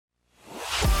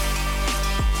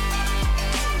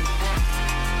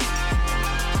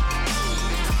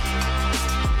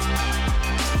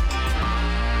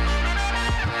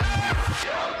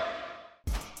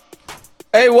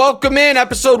Hey, welcome in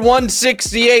episode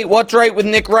 168. What's right with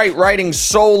Nick Wright, writing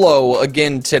solo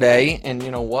again today. And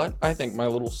you know what? I think my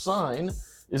little sign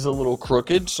is a little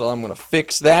crooked, so I'm going to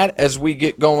fix that as we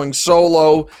get going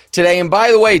solo today. And by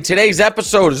the way, today's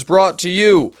episode is brought to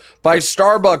you by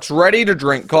Starbucks Ready to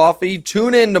Drink Coffee.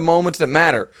 Tune in to Moments That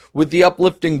Matter with the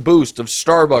uplifting boost of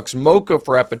Starbucks Mocha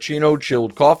Frappuccino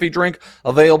chilled coffee drink,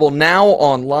 available now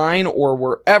online or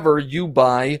wherever you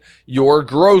buy your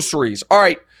groceries. All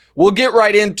right. We'll get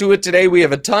right into it today. We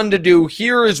have a ton to do.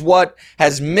 Here is what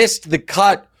has missed the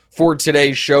cut for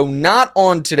today's show. Not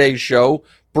on today's show.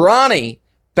 Bronny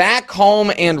back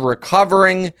home and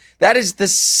recovering. That is the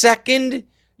second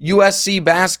USC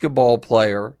basketball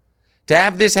player to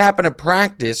have this happen at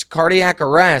practice, cardiac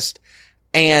arrest,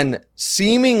 and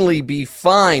seemingly be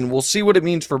fine. We'll see what it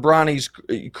means for Bronny's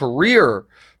career.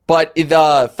 But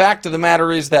the fact of the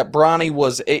matter is that Bronny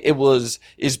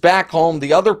is back home.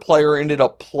 The other player ended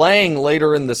up playing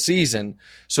later in the season.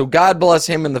 So God bless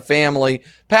him and the family.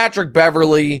 Patrick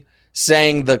Beverley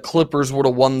saying the Clippers would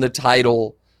have won the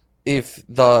title if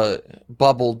the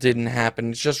bubble didn't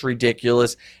happen. It's just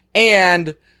ridiculous.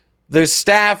 And the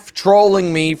staff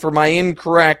trolling me for my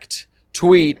incorrect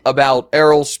tweet about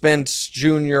Errol Spence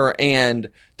Jr. and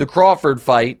the Crawford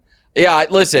fight. Yeah,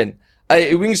 listen. We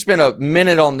can spend a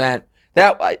minute on that.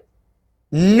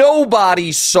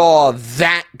 Nobody saw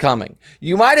that coming.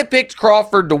 You might have picked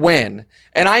Crawford to win,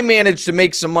 and I managed to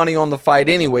make some money on the fight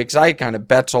anyway because I had kind of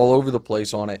bets all over the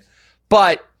place on it.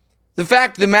 But the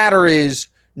fact of the matter is,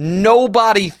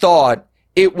 nobody thought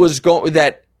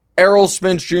that Errol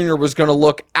Spence Jr. was going to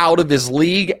look out of his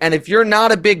league. And if you're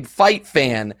not a big fight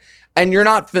fan and you're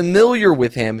not familiar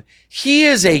with him, he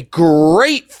is a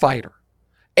great fighter.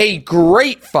 A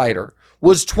great fighter.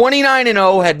 Was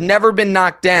 29-0, had never been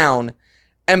knocked down,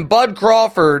 and Bud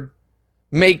Crawford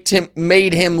made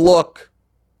him look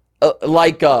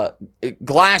like a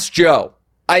Glass Joe.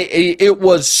 It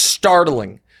was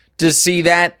startling to see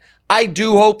that. I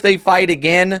do hope they fight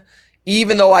again,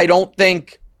 even though I don't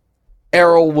think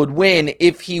Errol would win.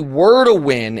 If he were to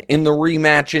win in the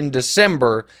rematch in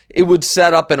December, it would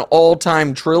set up an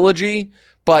all-time trilogy,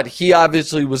 but he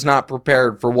obviously was not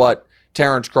prepared for what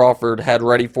Terrence Crawford had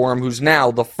ready for him, who's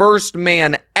now the first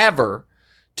man ever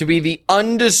to be the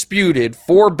undisputed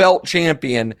 4-belt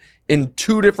champion in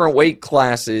 2 different weight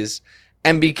classes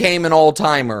and became an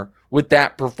all-timer with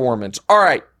that performance. All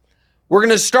right, we're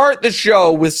going to start the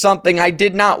show with something I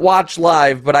did not watch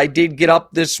live, but I did get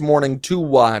up this morning to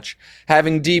watch,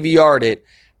 having DVR'd it,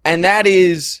 and that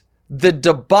is the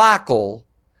debacle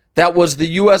that was the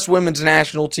U.S. women's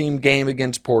national team game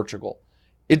against Portugal.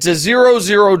 It's a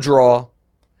 0-0 draw.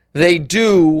 They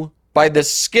do, by the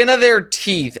skin of their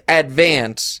teeth,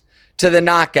 advance to the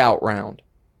knockout round.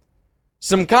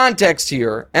 Some context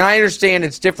here, and I understand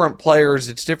it's different players,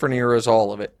 it's different eras,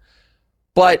 all of it.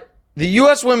 But the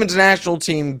U.S. women's national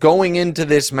team going into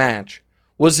this match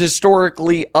was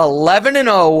historically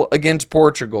 11-0 against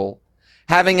Portugal,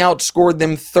 having outscored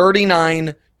them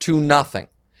 39-0.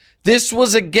 This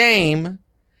was a game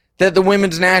that the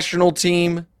women's national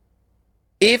team,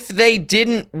 if they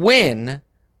didn't win,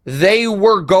 they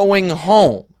were going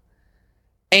home.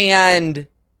 And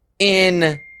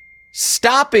in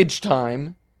stoppage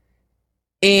time,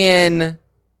 in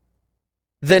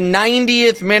the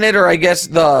 90th minute, or I guess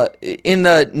in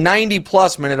the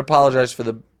 90-plus minute, apologize for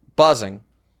the buzzing,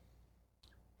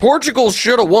 Portugal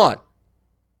should have won.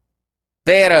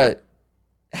 They had a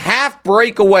half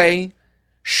breakaway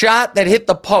shot that hit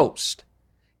the post.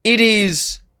 It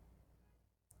is...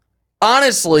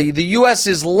 Honestly, the U.S.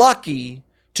 is lucky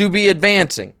to be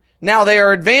advancing. Now, they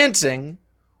are advancing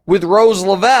with Rose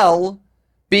Lavelle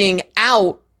being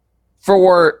out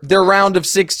for their round of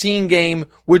 16 game,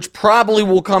 which probably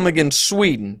will come against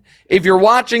Sweden. If you're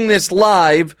watching this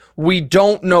live, we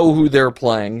don't know who they're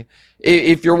playing.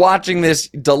 If you're watching this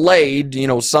delayed,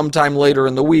 sometime later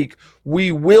in the week,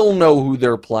 we will know who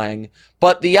they're playing.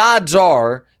 But the odds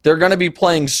are they're going to be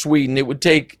playing Sweden. It would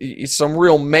take some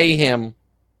real mayhem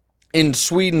in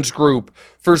Sweden's group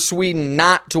for Sweden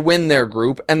not to win their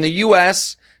group, and the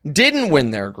U.S. didn't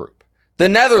win their group. The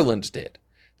Netherlands did.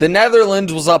 The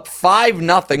Netherlands was up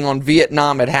 5-0 on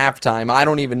Vietnam at halftime. I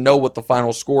don't even know what the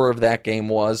final score of that game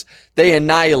was. They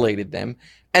annihilated them.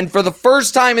 And for the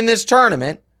first time in this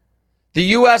tournament, the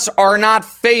U.S. are not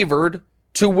favored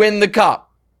to win the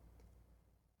cup.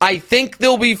 I think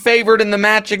they'll be favored in the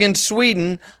match against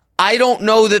Sweden. I don't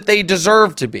know that they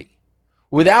deserve to be.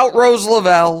 Without Rose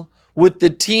Lavelle, with the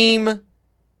team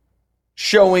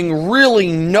showing really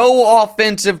no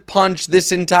offensive punch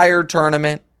this entire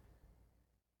tournament,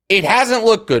 it hasn't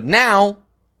looked good. Now,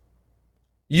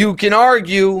 You can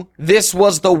argue this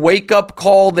was the wake-up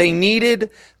call they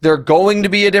needed. They're going to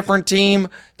be a different team.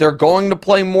 They're going to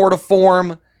play more to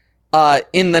form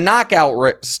in the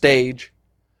knockout stage.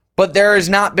 But there has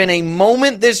not been a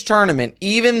moment this tournament,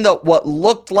 even what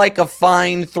looked like a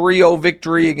fine 3-0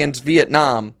 victory against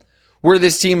Vietnam, where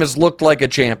this team has looked like a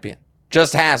champion.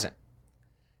 Just hasn't.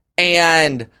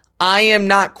 And I am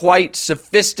not quite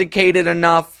sophisticated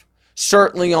enough,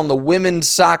 certainly on the women's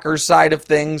soccer side of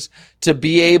things, to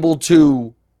be able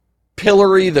to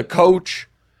pillory the coach.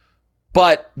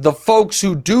 But the folks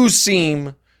who do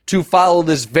seem to follow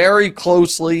this very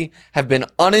closely have been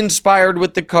uninspired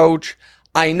with the coach.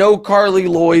 I know Carly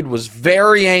Lloyd was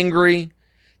very angry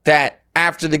that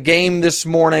after the game this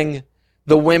morning,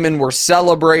 the women were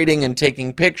celebrating and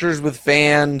taking pictures with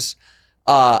fans.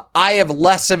 I have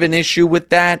less of an issue with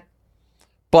that,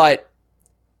 but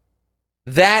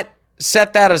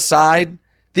set that aside.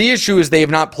 The issue is they have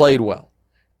not played well.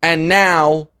 And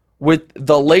now, with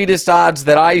the latest odds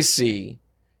that I see,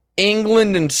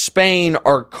 England and Spain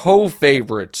are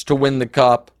co-favorites to win the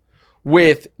Cup,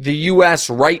 with the U.S.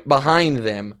 right behind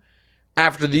them,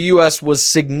 after the U.S. was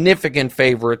significant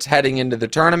favorites heading into the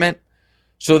tournament.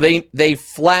 So they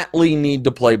flatly need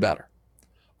to play better.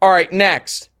 All right,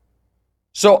 next.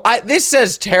 So this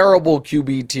says terrible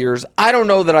QB tiers. I don't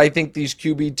know that I think these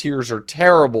QB tiers are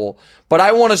terrible, but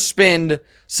I want to spend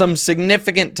some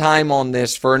significant time on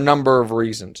this for a number of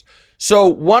reasons. So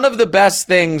one of the best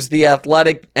things The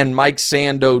Athletic and Mike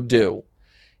Sando do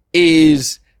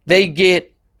is they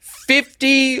get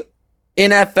 50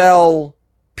 NFL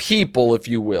people, if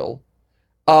you will.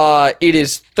 It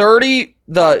is 50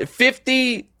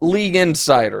 league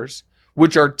insiders,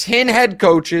 which are 10 head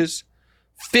coaches,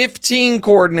 15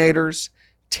 coordinators,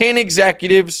 10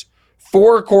 executives,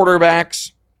 4 quarterback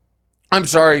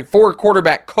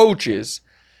coaches,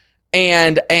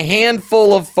 and a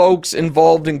handful of folks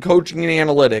involved in coaching and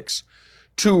analytics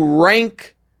to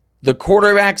rank the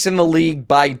quarterbacks in the league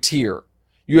by tier.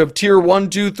 You have tier 1,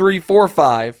 2, 3, 4,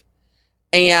 5,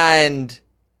 and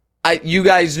you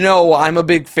guys know I'm a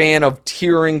big fan of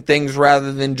tiering things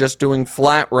rather than just doing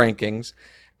flat rankings.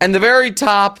 And the very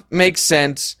top makes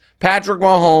sense. Patrick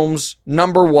Mahomes,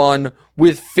 number 1,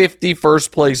 with 50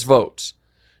 first place votes.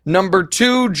 Number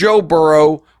 2, Joe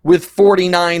Burrow, with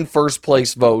 49 first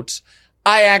place votes.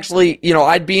 I actually,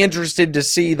 I'd be interested to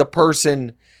see the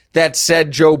person that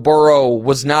said Joe Burrow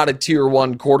was not a tier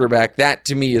 1 quarterback. That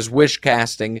to me is wish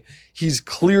casting. He's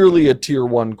clearly a tier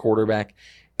 1 quarterback.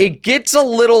 It gets a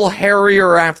little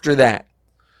hairier after that.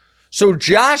 So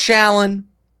Josh Allen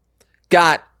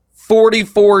got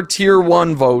 44 tier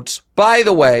 1 votes. By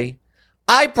the way,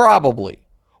 I probably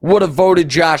would have voted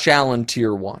Josh Allen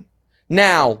tier 1.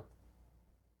 Now,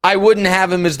 I wouldn't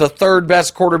have him as the third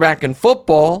best quarterback in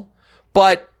football,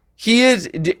 but he is,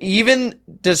 even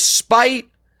despite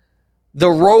the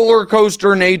roller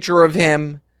coaster nature of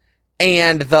him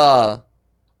and his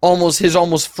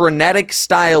almost frenetic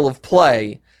style of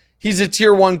play, he's a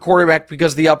tier 1 quarterback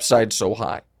because the upside's so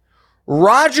high.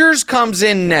 Rodgers comes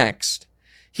in next.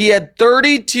 He had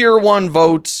 30 tier 1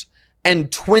 votes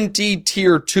and 20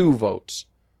 tier 2 votes.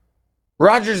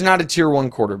 Rodgers not a tier 1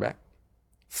 quarterback.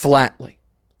 Flatly.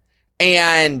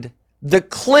 And the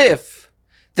cliff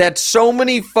that so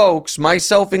many folks,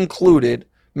 myself included,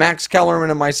 Max Kellerman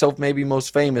and myself maybe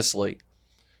most famously,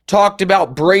 talked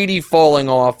about Brady falling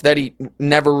off, that he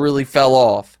never really fell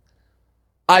off.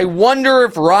 I wonder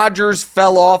if Rodgers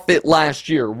fell off it last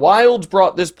year. Wilds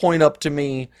brought this point up to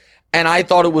me, and I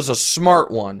thought it was a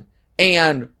smart one.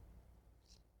 And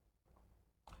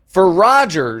for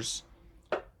Rodgers,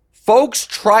 folks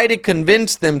try to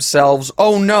convince themselves,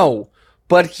 oh no,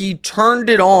 but he turned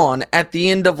it on at the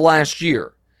end of last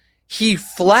year. He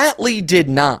flatly did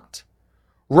not.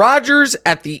 Rodgers,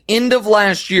 at the end of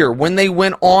last year, when they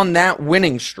went on that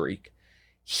winning streak,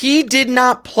 he did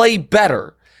not play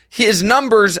better. His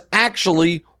numbers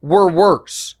actually were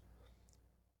worse.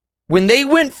 When they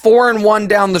went 4-1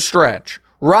 down the stretch,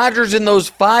 Rodgers in those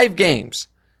 5 games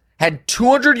had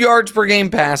 200 yards per game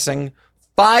passing,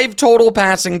 5 total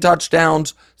passing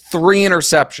touchdowns, 3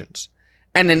 interceptions,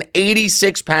 and an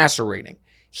 86 passer rating.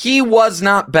 He was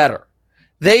not better.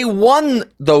 They won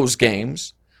those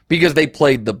games because they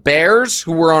played the Bears,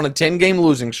 who were on a 10-game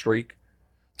losing streak,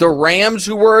 the Rams,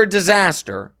 who were a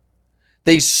disaster.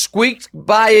 They squeaked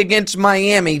by against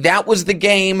Miami. That was the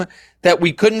game that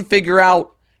we couldn't figure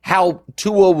out how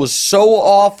Tua was so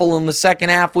awful in the second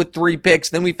half with 3 picks.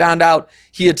 Then we found out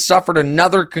he had suffered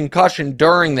another concussion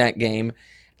during that game.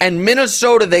 And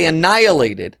Minnesota, they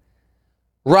annihilated.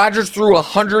 Rodgers threw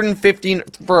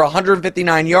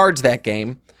 159 yards that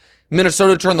game.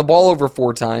 Minnesota turned the ball over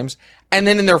 4 times. And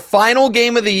then in their final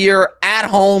game of the year at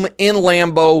home in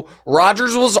Lambeau,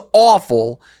 Rodgers was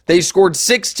awful. They scored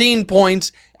 16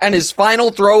 points, and his final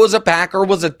throw as a Packer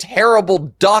was a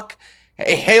terrible duck,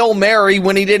 a Hail Mary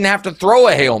when he didn't have to throw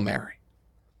a Hail Mary,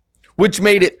 which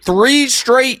made it 3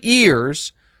 straight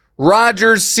years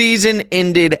Rodgers' season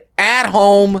ended at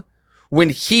home when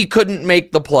he couldn't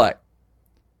make the play.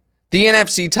 The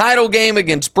NFC title game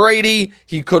against Brady,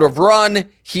 he could have run.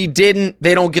 He didn't.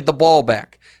 They don't get the ball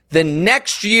back. The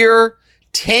next year,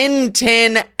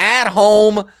 10-10 at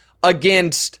home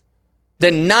against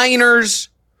the Niners,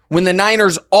 when the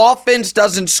Niners offense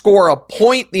doesn't score a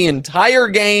point the entire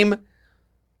game,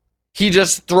 he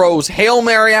just throws Hail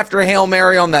Mary after Hail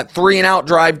Mary on that 3-and-out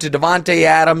drive to Davante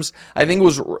Adams. I think it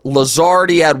was Lazard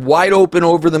he had wide open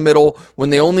over the middle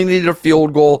when they only needed a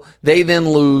field goal. They then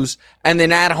lose, and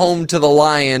then at home to the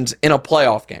Lions in a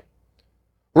playoff game.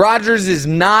 Rodgers is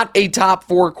not a top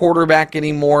 4 quarterback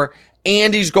anymore,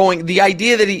 and he's going, the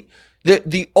idea that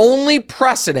the only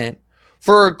precedent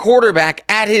for a quarterback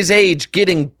at his age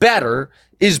getting better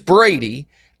is Brady,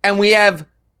 and we have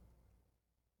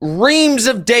reams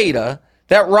of data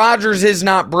that Rodgers is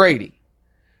not Brady.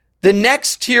 The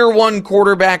next tier 1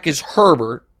 quarterback is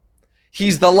Herbert.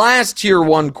 He's the last tier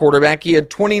 1 quarterback. He had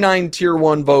 29 tier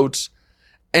 1 votes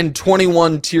and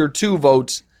 21 tier 2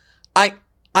 votes.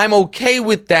 I'm okay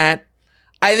with that.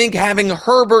 I think having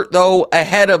Herbert, though,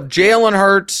 ahead of Jalen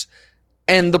Hurts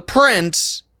and the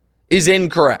Prince is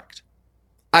incorrect.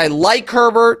 I like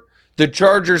Herbert. The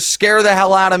Chargers scare the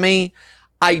hell out of me.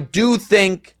 I do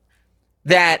think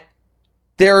that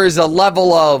there is a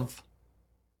level of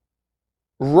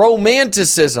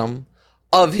romanticism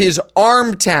of his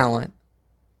arm talent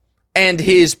and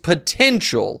his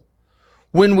potential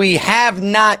when we have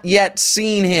not yet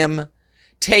seen him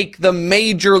take the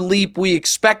major leap we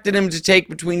expected him to take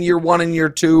between year 1 and year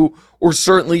 2, or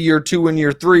certainly year 2 and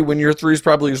year 3, when year 3 is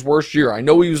probably his worst year. I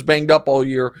know he was banged up all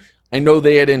year. I know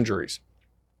they had injuries.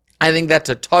 I think that's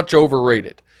a touch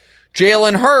overrated.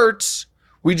 Jalen Hurts,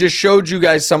 we just showed you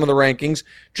guys some of the rankings.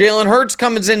 Jalen Hurts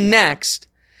comes in next.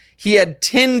 He had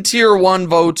 10 tier 1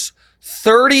 votes,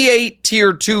 38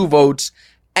 tier 2 votes,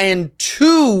 and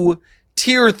 2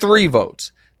 tier 3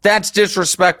 votes. That's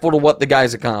disrespectful to what the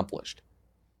guy's accomplished.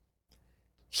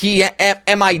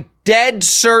 Am I dead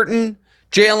certain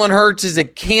Jalen Hurts is a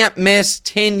can't-miss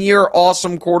 10-year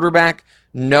awesome quarterback?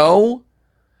 No.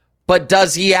 But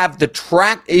does he have the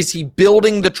track? Is he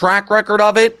building the track record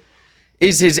of it?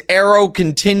 Is his arrow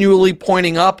continually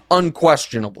pointing up?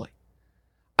 Unquestionably.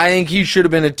 I think he should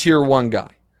have been a tier 1 guy.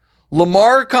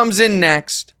 Lamar comes in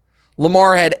next.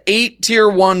 Lamar had 8 tier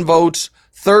 1 votes,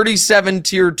 37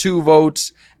 tier 2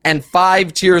 votes, and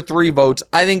 5 tier 3 votes.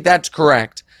 I think that's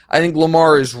correct. I think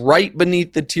Lamar is right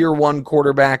beneath the tier 1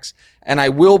 quarterbacks, and I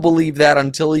will believe that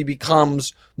until he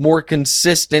becomes more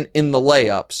consistent in the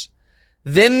layups.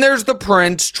 Then there's the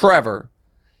Prince, Trevor.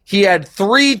 He had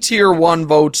 3 tier 1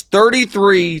 votes,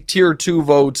 33 tier 2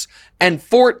 votes, and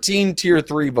 14 tier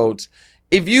 3 votes.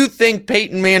 If you think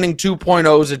Peyton Manning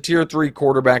 2.0 is a tier 3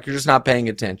 quarterback, you're just not paying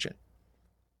attention.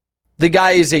 The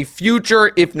guy is a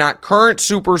future, if not current,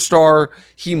 superstar.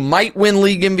 He might win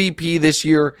league MVP this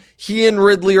year. He and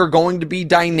Ridley are going to be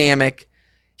dynamic.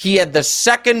 He had the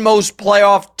second most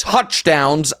playoff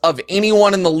touchdowns of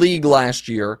anyone in the league last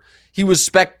year. He was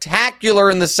spectacular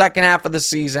in the second half of the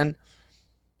season.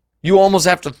 You almost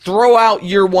have to throw out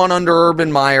year 1 under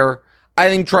Urban Meyer. I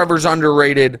think Trevor's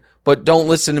underrated, but don't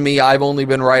listen to me. I've only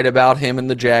been right about him and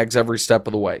the Jags every step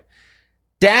of the way.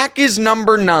 Dak is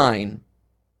number 9.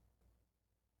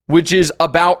 Which is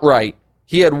about right.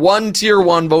 He had 1 tier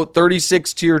 1 vote,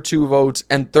 36 tier 2 votes,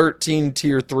 and 13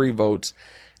 tier 3 votes.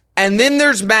 And then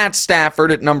there's Matt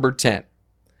Stafford at number 10.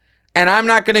 And I'm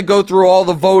not going to go through all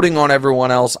the voting on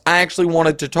everyone else. I actually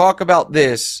wanted to talk about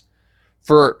this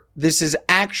this is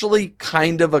actually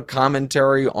kind of a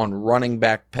commentary on running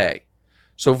back pay.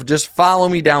 So just follow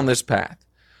me down this path.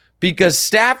 Because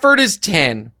Stafford is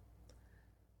 10,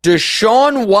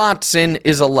 Deshaun Watson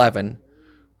is 11,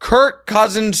 Kirk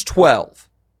Cousins 12.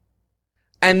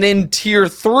 And then tier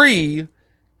 3,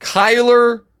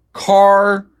 Kyler,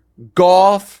 Carr,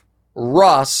 Goff,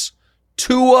 Russ,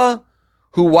 Tua,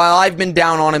 who while I've been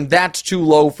down on him, that's too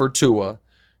low for Tua.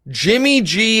 Jimmy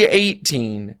G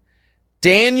 18,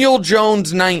 Daniel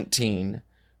Jones 19,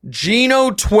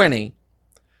 Geno 20,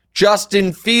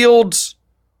 Justin Fields,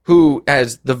 who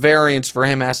has the variance for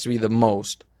him has to be the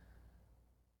most,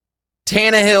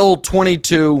 Tannehill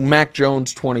 22, Mac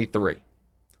Jones 23.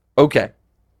 Okay.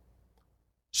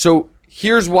 So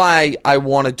here's why I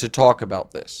wanted to talk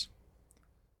about this.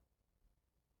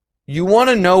 You want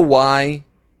to know why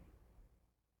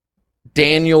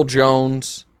Daniel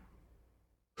Jones,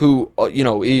 who,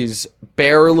 is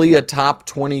barely a top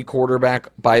 20 quarterback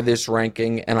by this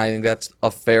ranking, and I think that's a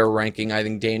fair ranking. I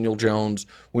think Daniel Jones,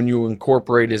 when you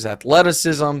incorporate his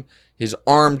athleticism, his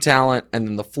arm talent, and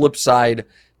then the flip side,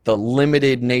 the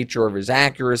limited nature of his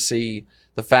accuracy,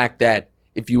 the fact that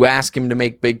if you ask him to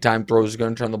make big-time throws, he's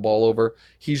going to turn the ball over.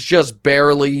 He's just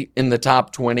barely in the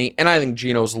top 20, and I think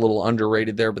Geno's a little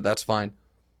underrated there, but that's fine.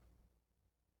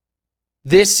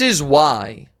 This is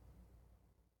why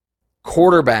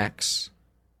quarterbacks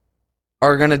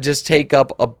are going to just take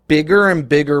up a bigger and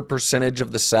bigger percentage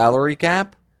of the salary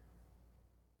cap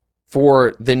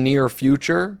for the near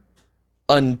future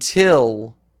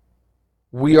until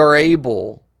we are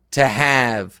able to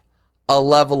have a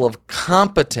level of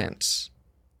competence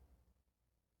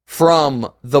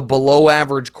from the below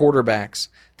average quarterbacks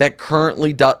that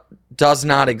currently does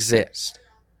not exist.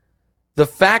 The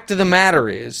fact of the matter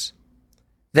is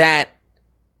that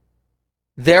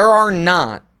there are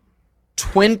not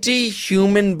 20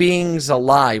 human beings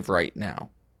alive right now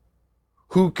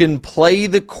who can play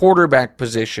the quarterback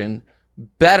position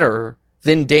better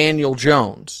than Daniel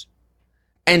Jones.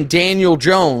 And Daniel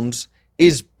Jones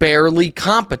is barely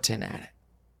competent at it.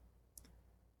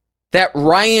 That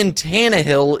Ryan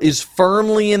Tannehill is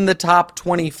firmly in the top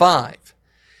 25.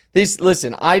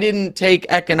 Listen, I didn't take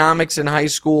economics in high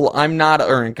school.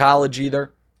 Or in college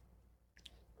either.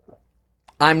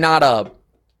 I'm not a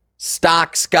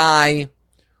stocks guy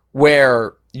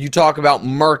where you talk about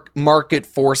market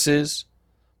forces,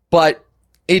 but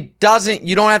you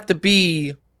don't have to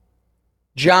be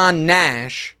John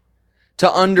Nash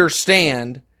to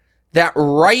understand that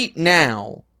right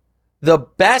now, the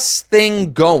best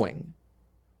thing going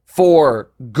for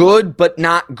good but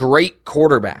not great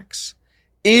quarterbacks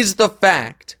is the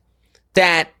fact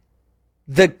that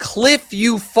the cliff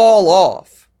you fall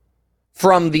off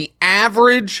from the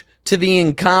average to the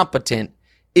incompetent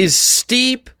is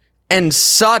steep and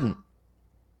sudden.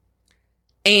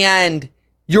 And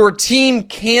your team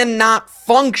cannot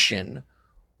function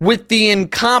with the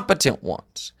incompetent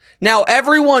ones. Now,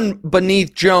 everyone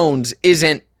beneath Jones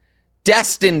isn't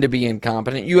destined to be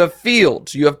incompetent. You have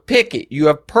Fields, you have Pickett, you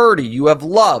have Purdy, you have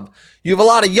Love. You have a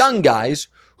lot of young guys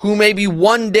who maybe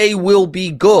one day will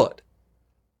be good.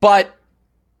 But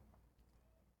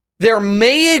there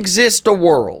may exist a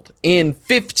world in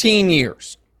 15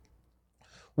 years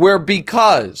where,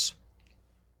 because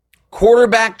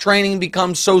quarterback training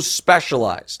becomes so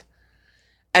specialized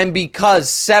and because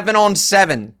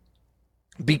 7-on-7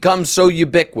 becomes so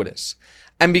ubiquitous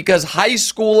and because high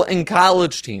school and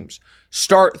college teams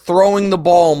start throwing the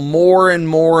ball more and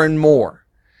more and more,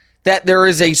 that there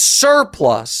is a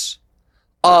surplus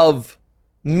of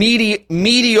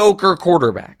mediocre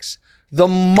quarterbacks. The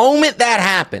moment that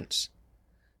happens,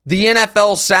 the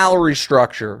NFL salary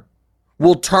structure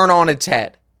will turn on its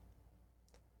head.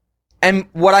 And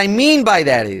what I mean by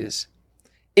that is,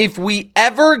 if we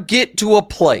ever get to a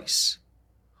place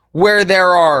where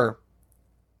there are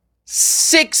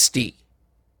 60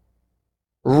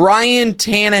 Ryan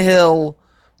Tannehill,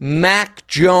 Mac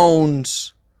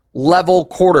Jones level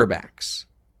quarterbacks,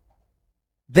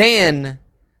 then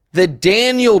the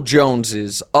Daniel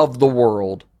Joneses of the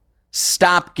world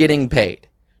stop getting paid.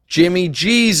 Jimmy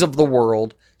G's of the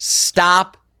world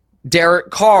stop. Derek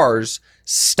Carr's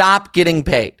stop getting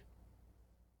paid.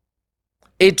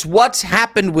 It's what's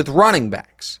happened with running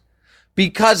backs.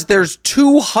 Because there's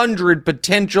 200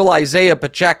 potential Isaiah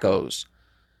Pacheco's,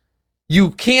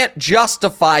 you can't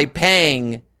justify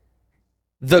paying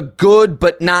the good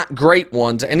but not great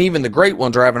ones, and even the great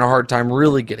ones are having a hard time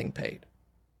really getting paid.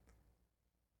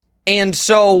 And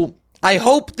so I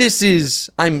hope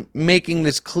I'm making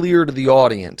this clear to the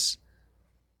audience.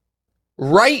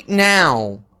 Right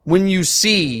now, when you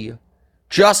see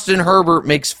Justin Herbert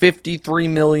makes $53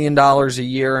 million a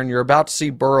year and you're about to see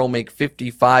Burrow make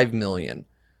 $55 million,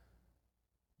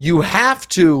 you have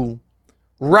to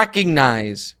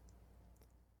recognize,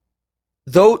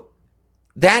 though,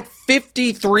 that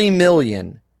 $53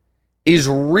 million is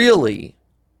really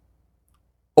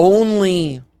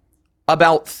only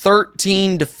about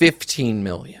 $13 to $15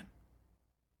 million,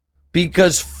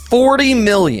 because $40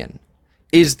 million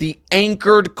is the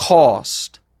anchored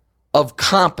cost of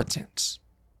competence.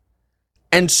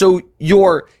 And so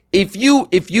if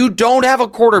you don't have a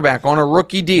quarterback on a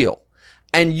rookie deal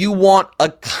and you want a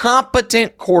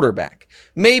competent quarterback,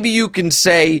 maybe you can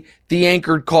say the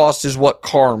anchored cost is what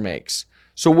Carr makes.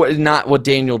 So not what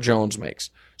Daniel Jones makes.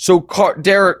 So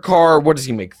Derek Carr, what does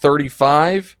he make?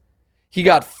 35? He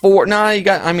got 4. He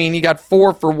got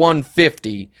 4 for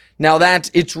 150. Now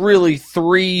it's really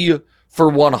 3 for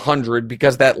 100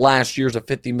 because that last year's a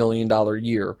 $50 million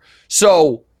year.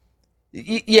 So,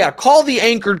 yeah, call the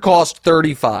anchored cost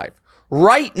 35.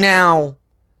 Right now,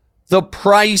 the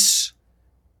price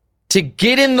to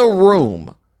get in the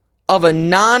room of a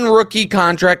non-rookie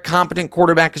contract competent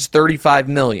quarterback is $35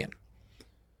 million.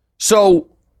 So,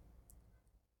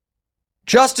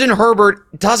 Justin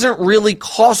Herbert doesn't really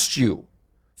cost you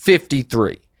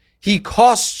 53. He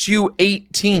costs you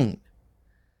 18.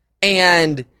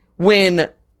 And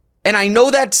I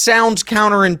know that sounds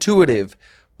counterintuitive,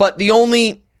 but the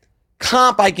only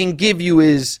comp I can give you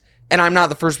is, and I'm not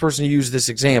the first person to use this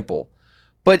example,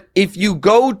 but if you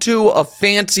go to a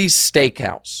fancy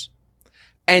steakhouse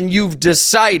and you've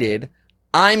decided,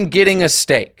 I'm getting a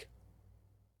steak.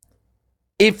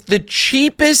 If the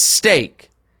cheapest steak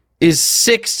is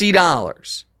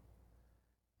 $60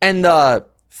 and the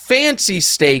fancy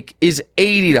steak is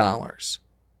 $80,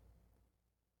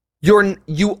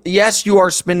 yes, you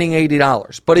are spending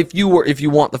 $80, but if you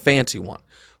want the fancy one.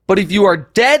 But if you are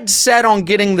dead set on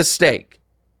getting the steak,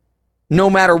 no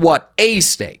matter what, a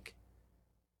steak,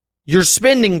 you're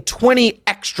spending $20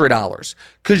 extra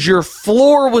because your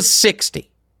floor was $60.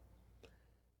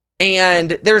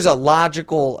 And there's a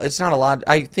logical, it's not a lot,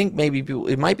 I think maybe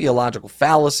it might be a logical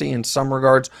fallacy in some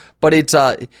regards, but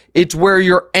it's where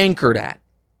you're anchored at.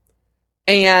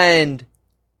 And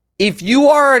if you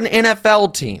are an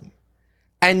NFL team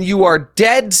and you are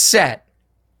dead set,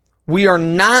 we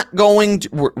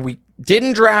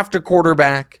didn't draft a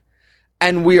quarterback,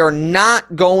 and we are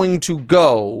not going to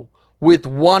go with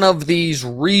one of these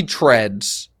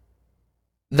retreads,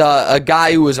 a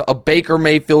guy who was a Baker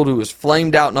Mayfield who was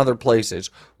flamed out in other places.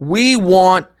 We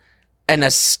want an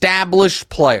established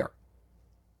player.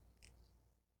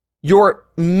 Your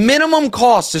minimum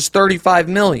cost is $35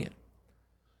 million.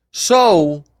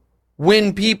 So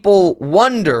when people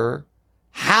wonder,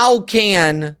 how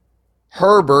can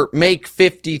Herbert make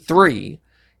 53?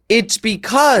 It's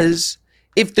because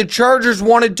if the Chargers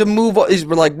wanted to move,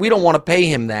 we're like, we don't want to pay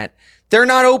him that. They're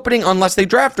not opening, unless they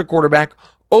draft a quarterback,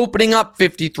 opening up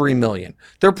 $53 million.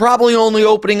 They're probably only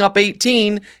opening up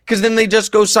 18 because then they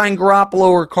just go sign Garoppolo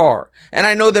or Carr. And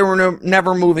I know they were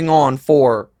never moving on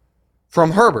from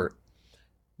Herbert.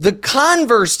 The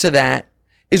converse to that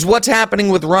is what's happening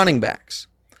with running backs.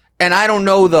 And I don't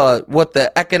know what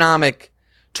the economic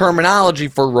terminology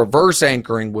for reverse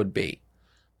anchoring would be.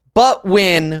 But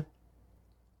when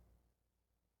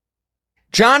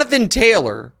Jonathan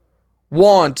Taylor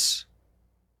wants,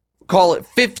 call it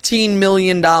 $15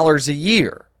 million a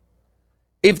year,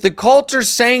 if the Colts are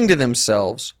saying to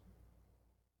themselves,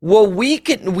 well, we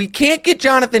can't get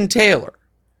Jonathan Taylor,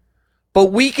 but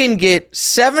we can get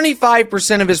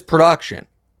 75% of his production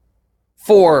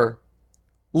for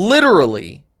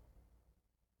literally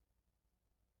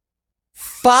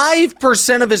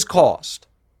 5% of his cost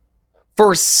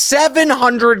for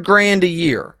 $700,000 a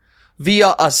year via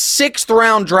a 6th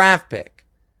round draft pick.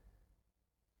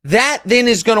 That then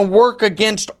is going to work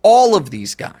against all of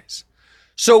these guys.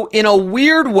 So in a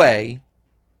weird way,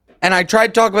 and I tried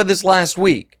to talk about this last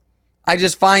week, I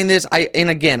just find this, and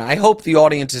again, I hope the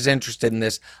audience is interested in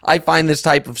this. I find this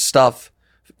type of stuff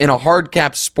in a hard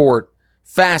cap sport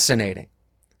fascinating.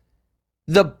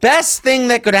 The best thing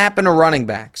that could happen to running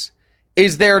backs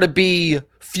is there to be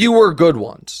fewer good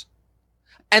ones.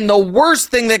 And the worst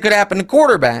thing that could happen to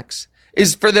quarterbacks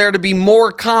is for there to be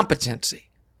more competency.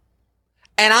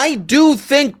 And I do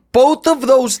think both of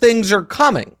those things are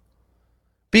coming.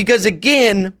 Because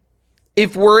again,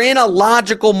 if we're in a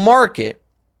logical market,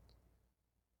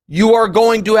 you are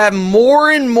going to have more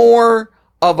and more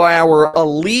of our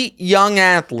elite young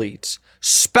athletes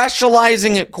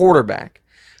specializing at quarterback.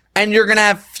 And you're going to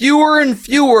have fewer and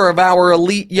fewer of our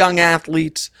elite young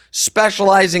athletes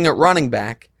specializing at running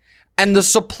back. And the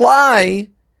supply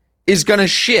is going to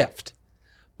shift.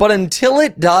 But until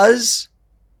it does,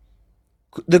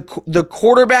 the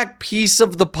quarterback piece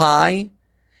of the pie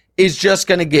is just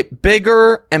going to get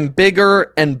bigger and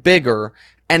bigger and bigger,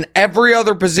 and every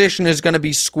other position is going to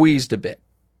be squeezed a bit.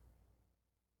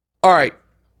 All right.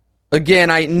 Again,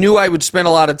 I knew I would spend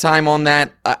a lot of time on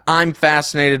that. I'm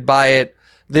fascinated by it.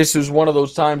 This is one of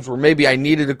those times where maybe I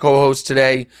needed a co-host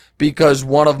today because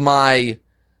one of my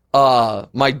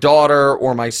daughter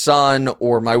or my son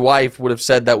or my wife would have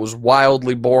said that was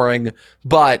wildly boring,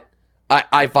 but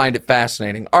I find it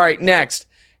fascinating. All right, next,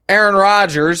 Aaron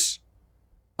Rodgers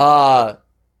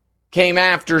came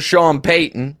after Sean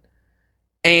Payton,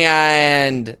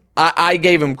 and I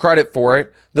gave him credit for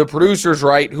it. The producer's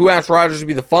right. Who asked Rodgers to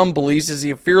be the fun police? Is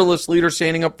he a fearless leader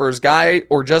standing up for his guy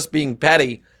or just being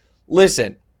petty?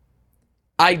 Listen,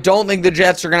 I don't think the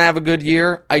Jets are going to have a good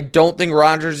year. I don't think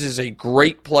Rodgers is a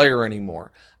great player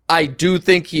anymore. I do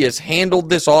think he has handled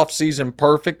this offseason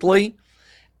perfectly.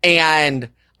 And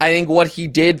I think what he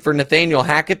did for Nathaniel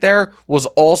Hackett there was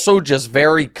also just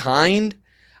very kind.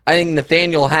 I think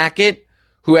Nathaniel Hackett,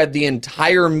 who had the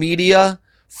entire media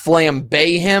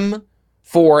flambe him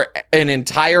for an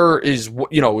entire his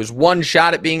one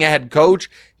shot at being a head coach,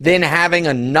 then having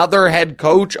another head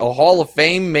coach, a Hall of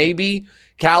Fame maybe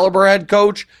caliber head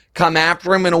coach, come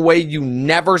after him in a way you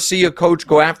never see a coach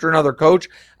go after another coach.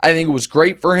 I think it was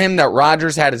great for him that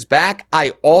Rodgers had his back.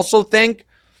 I also think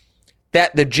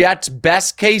that the Jets'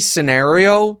 best case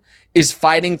scenario is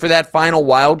fighting for that final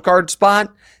wild card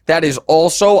spot. That is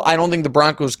also, I don't think the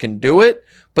Broncos can do it,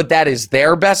 but that is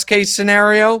their best case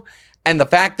scenario. And the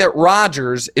fact that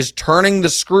Rodgers is turning the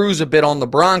screws a bit on the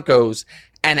Broncos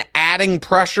and adding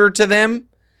pressure to them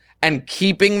and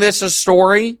keeping this a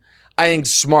story, I think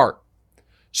smart.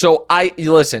 So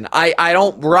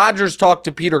Rodgers talked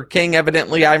to Peter King,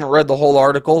 evidently. I haven't read the whole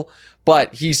article,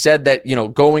 but he said that,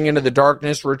 going into the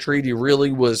darkness retreat, he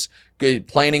really was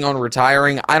planning on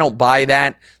retiring. I don't buy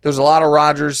that. There's a lot of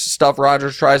Rodgers stuff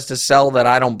Rodgers tries to sell that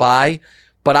I don't buy,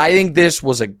 but I think this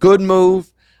was a good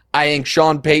move. I think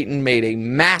Sean Payton made a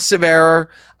massive error.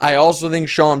 I also think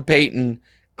Sean Payton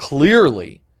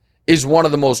clearly is one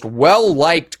of the most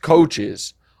well-liked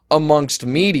coaches amongst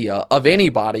media of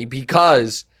anybody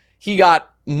because he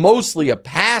got mostly a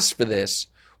pass for this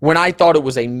when I thought it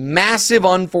was a massive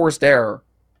unforced error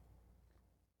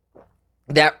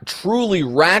that truly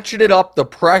ratcheted up the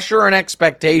pressure and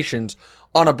expectations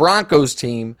on a Broncos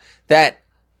team that,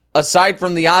 aside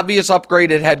from the obvious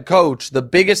upgraded head coach, the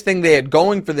biggest thing they had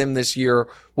going for them this year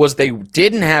was they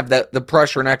didn't have the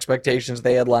pressure and expectations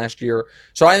they had last year.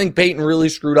 So I think Peyton really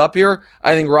screwed up here.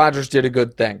 I think Rodgers did a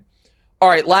good thing. All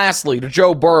right, lastly, to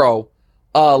Joe Burrow.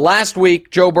 Last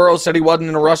week, Joe Burrow said he wasn't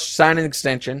in a rush to sign an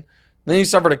extension. Then he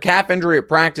suffered a calf injury at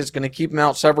practice, going to keep him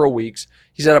out several weeks.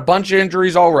 He's had a bunch of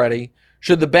injuries already.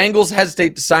 Should the Bengals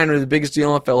hesitate to sign him to the biggest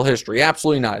deal in NFL history?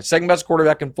 Absolutely not. Second best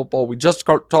quarterback in football. We just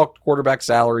talked quarterback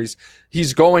salaries.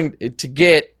 He's going to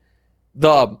get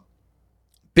the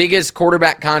biggest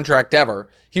quarterback contract ever.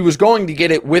 He was going to get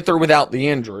it with or without the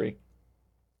injury.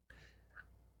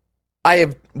 I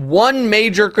have one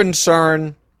major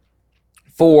concern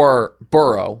for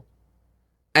Burrow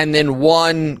and then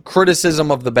one criticism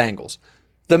of the Bengals.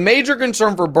 The major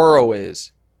concern for Burrow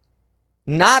is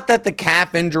not that the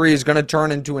calf injury is going to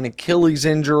turn into an Achilles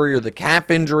injury or the calf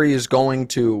injury is going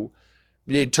to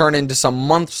turn into some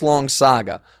months-long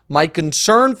saga. My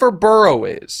concern for Burrow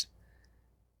is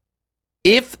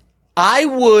if I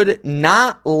would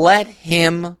not let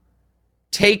him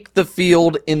take the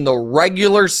field in the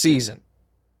regular season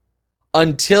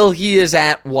until he is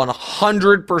at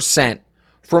 100%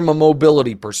 from a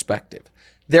mobility perspective.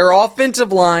 Their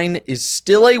offensive line is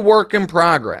still a work in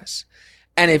progress.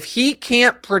 And if he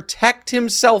can't protect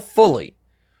himself fully,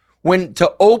 when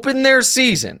to open their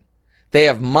season, they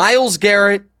have Myles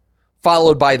Garrett,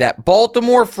 followed by that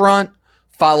Baltimore front,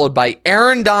 followed by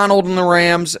Aaron Donald and the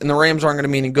Rams aren't going to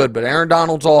be any good, but Aaron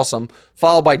Donald's awesome,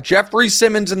 followed by Jeffrey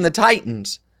Simmons and the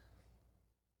Titans.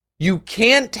 You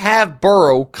can't have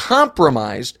Burrow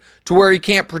compromised to where he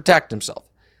can't protect himself.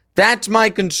 That's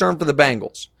my concern for the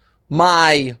Bengals.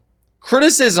 My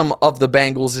criticism of the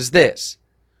Bengals is this.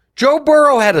 Joe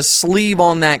Burrow had a sleeve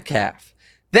on that calf.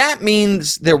 That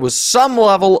means there was some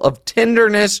level of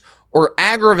tenderness or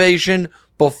aggravation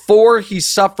before he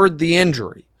suffered the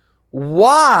injury.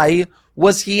 Why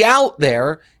was he out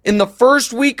there in the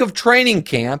first week of training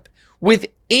camp with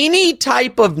any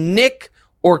type of nick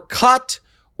or cut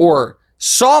or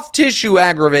soft tissue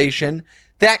aggravation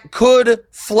that could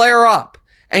flare up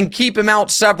and keep him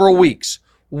out several weeks?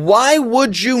 Why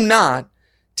would you not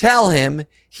tell him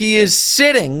he is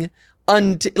sitting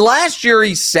until last year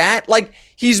he sat, like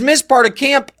he's missed part of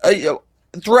camp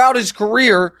throughout his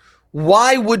career.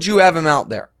 Why would you have him out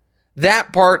there?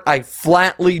 That part I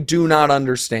flatly do not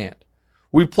understand.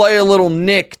 We play a little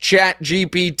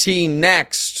NickGPT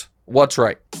next. What's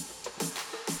right?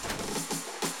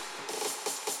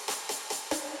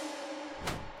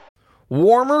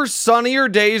 Warmer, sunnier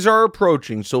days are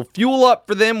approaching, so fuel up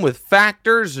for them with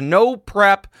Factor's no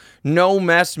prep, no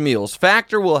mess meals.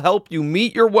 Factor will help you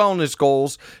meet your wellness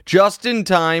goals just in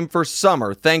time for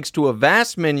summer, thanks to a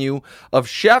vast menu of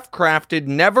chef-crafted,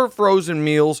 never-frozen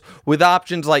meals with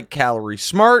options like Calorie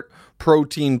Smart,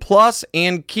 Protein Plus,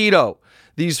 and Keto.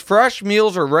 These fresh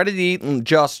meals are ready to eat in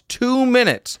just 2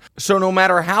 minutes. So no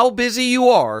matter how busy you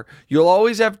are, you'll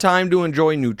always have time to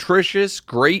enjoy nutritious,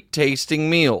 great-tasting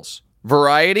meals.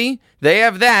 Variety, they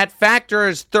have that. Factor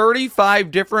has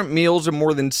 35 different meals and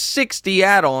more than 60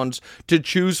 add-ons to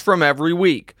choose from every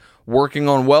week. Working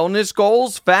on wellness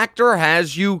goals, Factor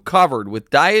has you covered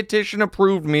with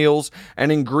dietitian-approved meals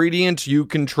and ingredients you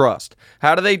can trust.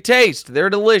 How do they taste? They're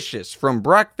delicious. From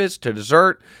breakfast to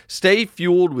dessert, stay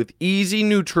fueled with easy,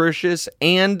 nutritious,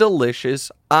 and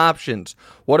delicious options.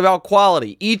 What about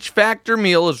quality? Each Factor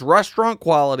meal is restaurant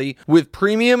quality with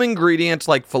premium ingredients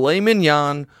like filet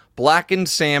mignon, blackened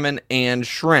salmon, and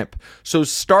shrimp. So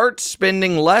start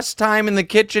spending less time in the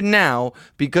kitchen now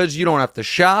because you don't have to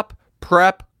shop,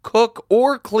 prep, cook,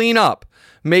 or clean up.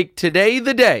 Make today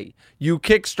the day you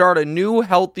kickstart a new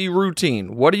healthy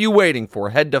routine. What are you waiting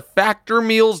for? Head to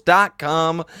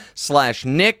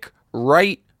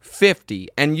factormeals.com/NickWright50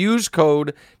 and use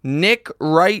code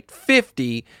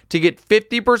NickWright50 to get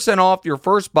 50% off your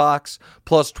first box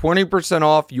plus 20%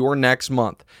 off your next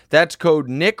month. That's code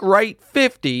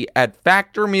NickWright50 at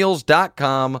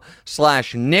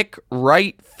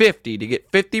factormeals.com/NickWright50 to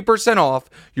get 50% off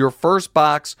your first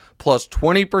box plus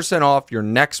 20% off your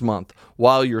next month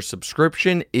while your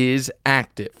subscription is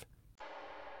active.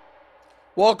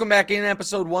 Welcome back in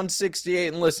episode 168.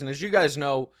 And listen, as you guys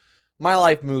know, my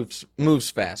life moves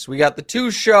fast. We got the two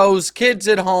shows, kids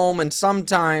at home, and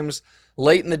sometimes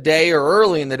late in the day or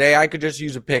early in the day, I could just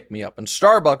use a pick-me-up. And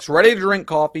Starbucks ready-to-drink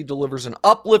coffee delivers an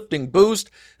uplifting boost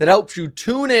that helps you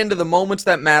tune into the moments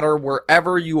that matter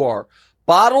wherever you are.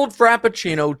 Bottled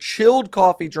Frappuccino, chilled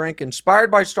coffee drink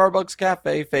inspired by Starbucks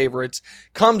cafe favorites,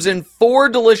 comes in 4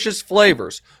 delicious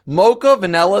flavors: mocha,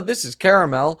 vanilla, this is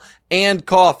caramel, and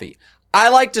coffee. I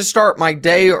like to start my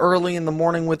day early in the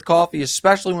morning with coffee,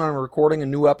 especially when I'm recording a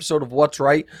new episode of What's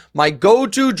Right. My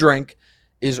go-to drink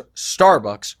is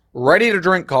Starbucks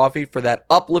ready-to-drink coffee for that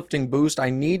uplifting boost I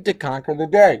need to conquer the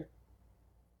day.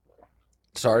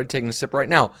 Sorry, taking a sip right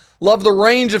now. Love the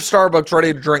range of Starbucks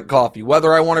ready-to-drink coffee.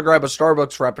 Whether I want to grab a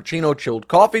Starbucks Frappuccino chilled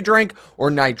coffee drink or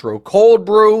Nitro cold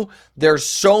brew, there's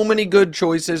so many good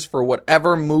choices for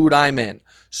whatever mood I'm in.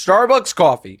 Starbucks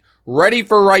coffee, ready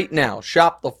for right now.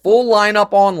 Shop the full lineup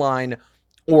online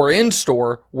or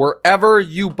in-store wherever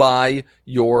you buy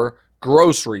your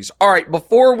groceries. All right,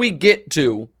 before we get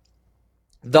to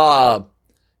the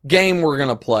game we're going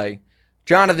to play,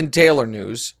 Jonathan Taylor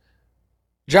news.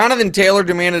 Jonathan Taylor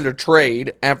demanded a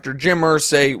trade after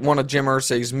one of Jim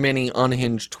Irsay's many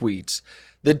unhinged tweets.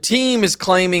 The team is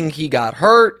claiming he got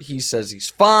hurt. He says he's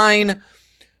fine.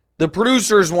 The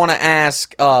producers want to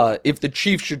ask if the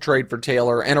Chiefs should trade for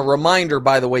Taylor. And a reminder,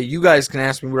 by the way, you guys can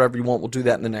ask me whatever you want. We'll do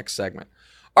that in the next segment.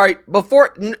 All right,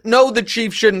 no, the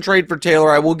Chiefs shouldn't trade for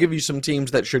Taylor. I will give you some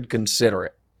teams that should consider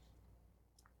it.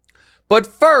 But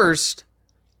first,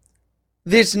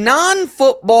 this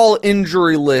non-football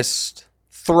injury list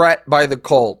threat by the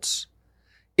Colts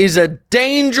is a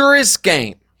dangerous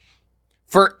game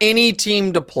for any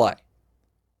team to play.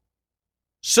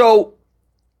 So,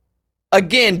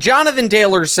 again, Jonathan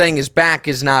Taylor is saying his back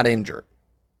is not injured.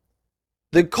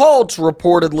 The Colts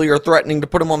reportedly are threatening to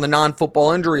put him on the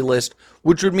non-football injury list,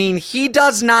 which would mean he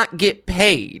does not get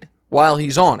paid while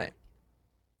he's on it.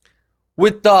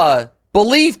 With the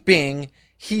belief being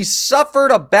he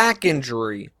suffered a back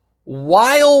injury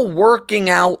while working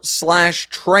out /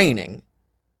 training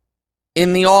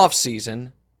in the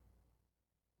offseason,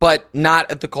 but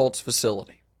not at the Colts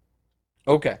facility.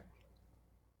 Okay.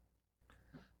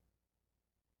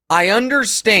 I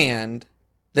understand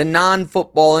the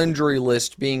non-football injury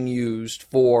list being used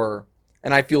for,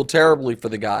 and I feel terribly for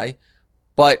the guy,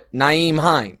 but Nyheim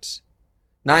Hines.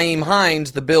 Nyheim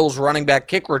Hines, the Bills' running back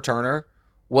kick returner,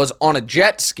 was on a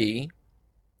jet ski,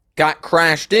 got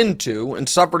crashed into, and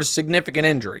suffered a significant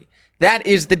injury. That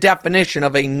is the definition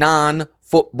of a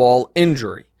non-football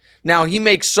injury. Now, he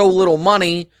makes so little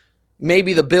money,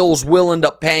 maybe the Bills will end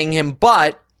up paying him,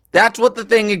 but that's what the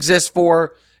thing exists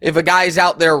for. If a guy's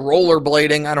out there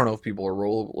rollerblading, I don't know if people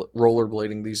are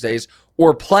rollerblading these days,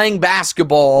 or playing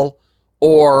basketball,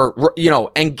 or,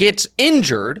 and gets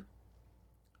injured,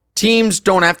 teams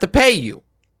don't have to pay you.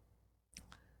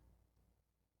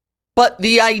 But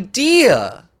the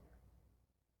idea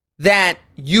that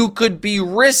you could be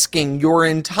risking your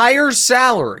entire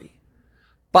salary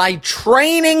by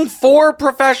training for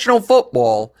professional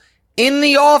football in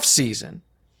the offseason,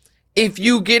 if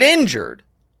you get injured,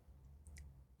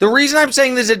 the reason I'm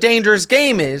saying this is a dangerous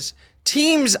game is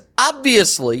teams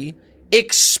obviously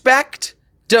expect,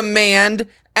 demand,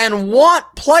 and want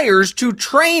players to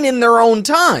train in their own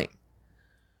time.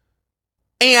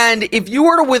 And if you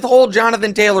were to withhold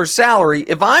Jonathan Taylor's salary,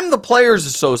 if I'm the Players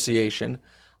Association,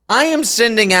 I am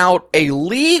sending out a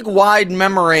league-wide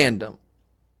memorandum.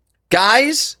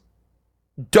 Guys,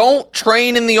 don't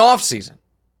train in the offseason.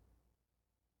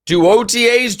 Do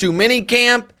OTAs, do mini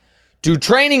camp, do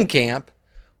training camp.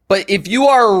 But if you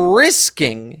are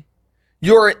risking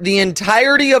the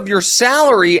entirety of your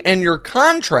salary and your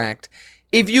contract,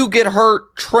 if you get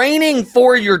hurt training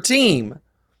for your team,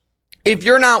 if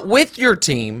you're not with your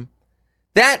team,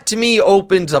 that to me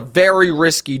opens a very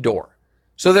risky door.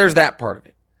 So there's that part of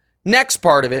it. Next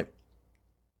part of it,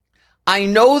 I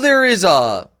know there is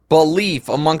a belief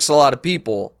amongst a lot of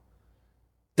people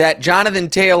that Jonathan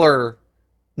Taylor,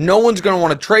 no one's going to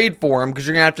want to trade for him because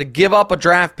you're going to have to give up a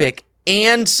draft pick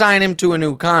and sign him to a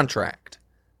new contract.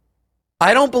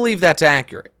 I don't believe that's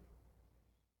accurate.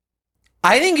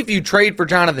 I think if you trade for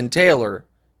Jonathan Taylor,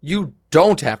 you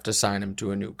don't have to sign him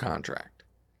to a new contract.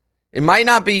 It might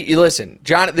not be, listen,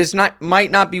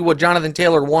 might not be what Jonathan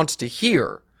Taylor wants to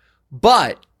hear,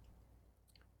 but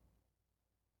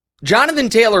Jonathan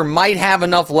Taylor might have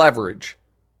enough leverage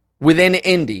within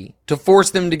Indy to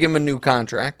force them to give him a new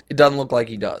contract. It doesn't look like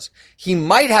he does. He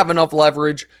might have enough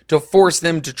leverage to force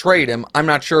them to trade him. I'm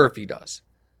not sure if he does.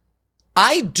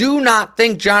 I do not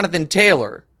think Jonathan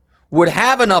Taylor would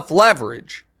have enough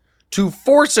leverage to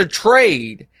force a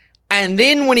trade and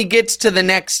then when he gets to the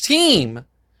next team,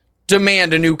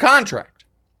 demand a new contract.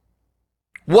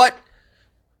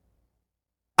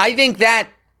 I think that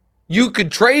you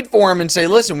could trade for him and say,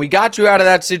 listen, we got you out of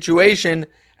that situation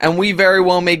and we very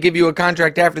well may give you a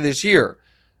contract after this year.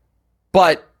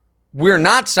 But we're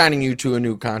not signing you to a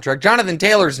new contract. Jonathan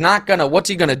Taylor's not going to, what's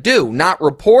he going to do? Not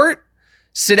report?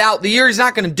 Sit out the year? He's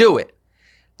not going to do it.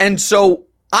 And so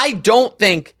I don't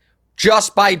think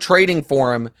just by trading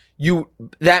for him,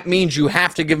 that means you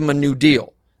have to give him a new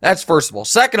deal. That's first of all.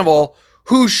 Second of all,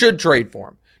 who should trade for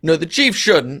him? No, the Chiefs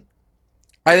shouldn't.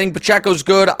 I think Pacheco's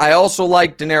good. I also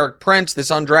like Deneric Prince, this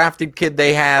undrafted kid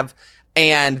they have,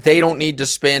 and they don't need to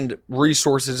spend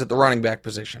resources at the running back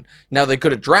position. Now, they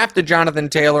could have drafted Jonathan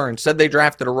Taylor. Instead, they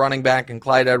drafted a running back in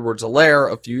Clyde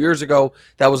Edwards-Helaire a few years ago.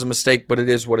 That was a mistake, but it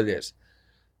is what it is.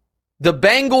 The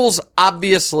Bengals,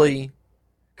 obviously,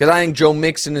 because I think Joe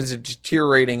Mixon is a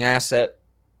deteriorating asset.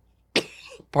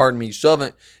 Pardon me,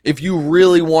 if you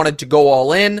really wanted to go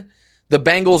all in, the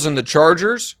Bengals and the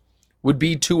Chargers would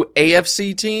be two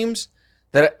AFC teams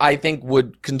that I think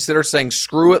would consider saying,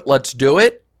 screw it, let's do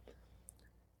it.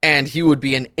 And he would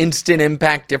be an instant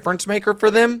impact difference maker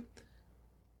for them.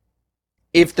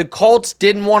 If the Colts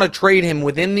didn't want to trade him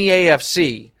within the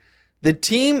AFC, the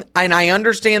team, and I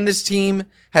understand this team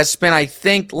has spent, I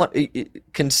think,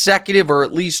 consecutive or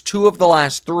at least two of the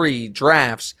last three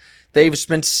drafts, they've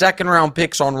spent second-round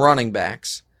picks on running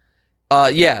backs.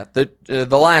 The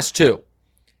last two.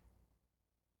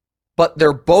 But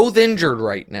they're both injured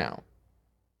right now.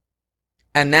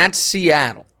 And that's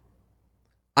Seattle.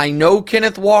 I know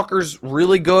Kenneth Walker's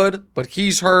really good, but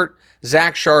he's hurt.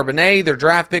 Zach Charbonnet, their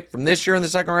draft pick from this year in the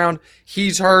second round,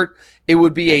 he's hurt. It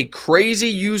would be a crazy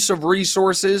use of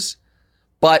resources,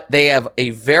 but they have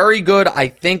a very good, I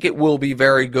think it will be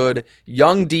very good,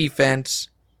 young defense.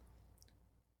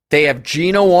 They have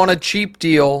Geno on a cheap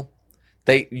deal.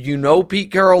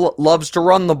 Pete Carroll loves to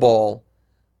run the ball.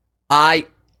 I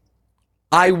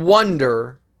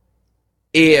wonder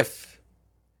if,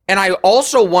 and I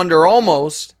also wonder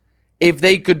almost if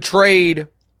they could trade,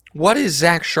 what is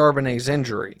Zach Charbonnet's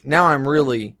injury? Now I'm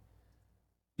really,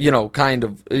 kind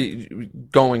of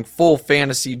going full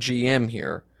fantasy GM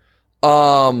here.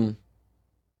 But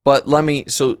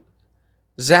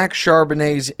Zach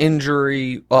Charbonnet's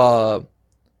injury,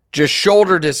 just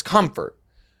shoulder discomfort.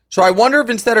 So I wonder if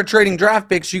instead of trading draft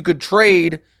picks, you could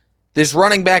trade this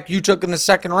running back you took in the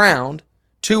second round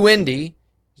to Indy.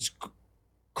 It's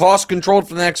cost controlled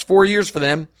for the next 4 years for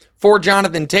them, for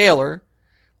Jonathan Taylor.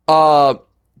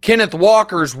 Kenneth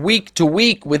Walker's week to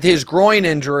week with his groin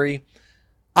injury.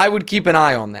 I would keep an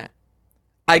eye on that.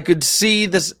 I could see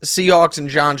the Seahawks and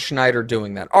John Schneider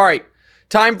doing that. All right,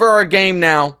 time for our game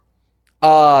now.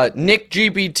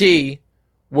 NickGPT,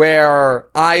 where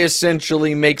I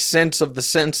essentially make sense of the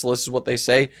senseless, is what they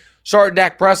say. Start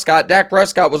Dak Prescott. Dak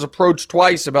Prescott was approached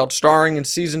twice about starring in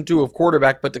season 2 of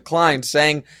Quarterback, but declined,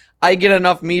 saying, I get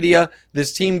enough media.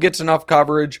 This team gets enough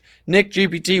coverage.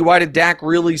 NickGPT, why did Dak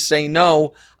really say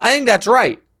no? I think that's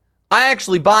right. I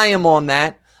actually buy him on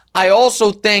that. I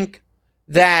also think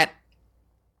that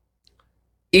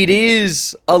it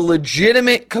is a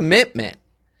legitimate commitment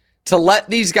to let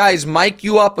these guys mic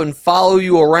you up and follow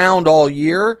you around all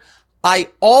year. I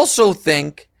also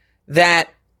think that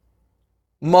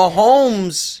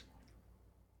Mahomes,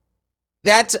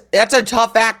 that's a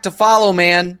tough act to follow,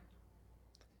 man.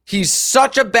 He's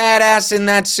such a badass in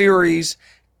that series,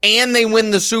 and they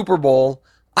win the Super Bowl.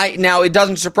 Now, it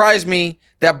doesn't surprise me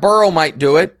that Burrow might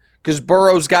do it because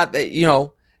Burrow's got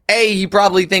the, A, he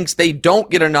probably thinks they don't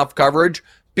get enough coverage.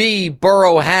 B,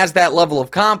 Burrow has that level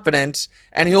of confidence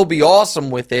and he'll be awesome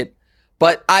with it.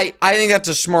 But I think that's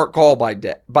a smart call by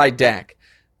Dak.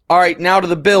 All right, now to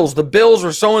the Bills. The Bills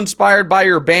were so inspired by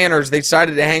your banners, they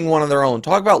decided to hang one of their own.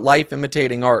 Talk about life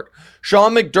imitating art.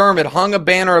 Sean McDermott hung a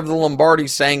banner of the Lombardi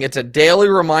saying it's a daily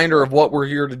reminder of what we're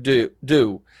here to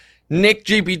do.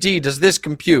 NickGPT, does this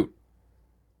compute?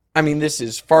 I mean, this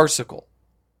is farcical.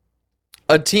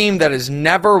 A team that has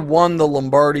never won the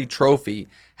Lombardi Trophy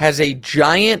has a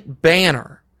giant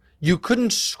banner. You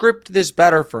couldn't script this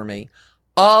better for me.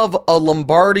 Of a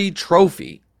Lombardi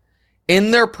Trophy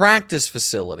in their practice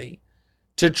facility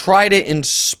to try to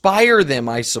inspire them,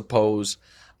 I suppose.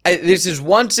 This is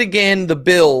once again the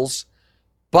Bills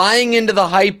buying into the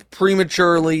hype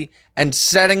prematurely and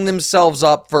setting themselves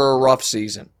up for a rough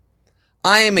season.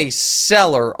 I am a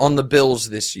seller on the Bills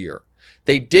this year.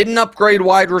 They didn't upgrade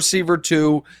wide receiver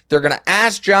 2. They're going to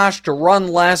ask Josh to run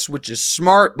less, which is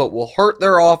smart, but will hurt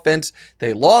their offense.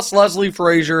 They lost Leslie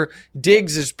Frazier.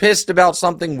 Diggs is pissed about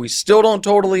something we still don't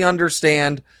totally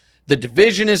understand. The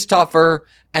division is tougher,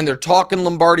 and they're talking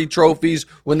Lombardi trophies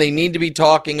when they need to be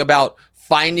talking about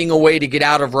finding a way to get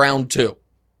out of round 2.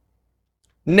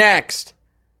 Next,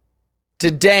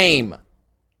 to Dame.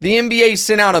 The NBA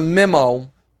sent out a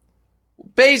memo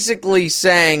basically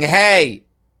saying, hey,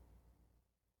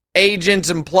 agents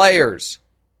and players,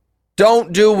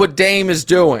 don't do what Dame is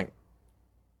doing.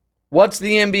 What's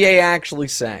the NBA actually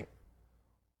saying?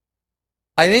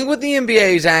 I think what the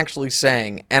NBA is actually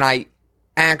saying, and I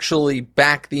actually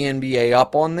back the NBA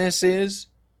up on this, is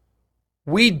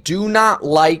we do not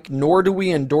like nor do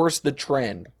we endorse the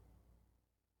trend.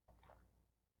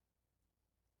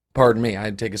 Pardon me, I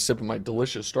had to take a sip of my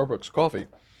delicious Starbucks coffee.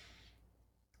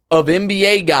 Of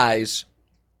NBA guys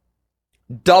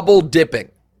double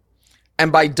dipping. And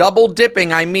by double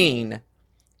dipping, I mean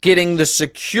getting the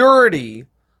security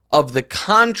of the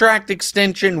contract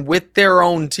extension with their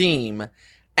own team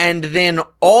and then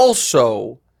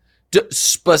also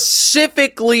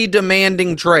specifically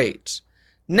demanding trades.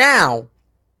 Now,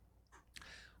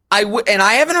 I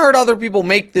haven't heard other people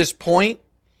make this point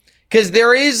because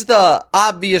there is the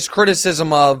obvious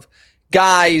criticism of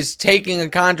guys taking a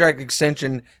contract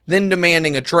extension then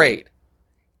demanding a trade.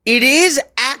 It is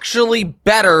actually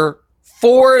better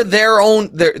for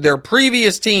their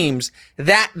previous teams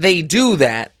that they do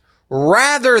that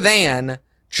rather than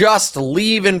just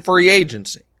leave in free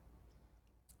agency.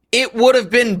 It would have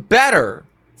been better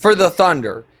for the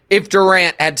Thunder if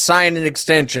Durant had signed an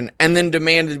extension and then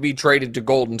demanded to be traded to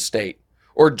Golden State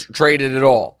or traded at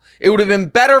all. It would have been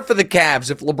better for the Cavs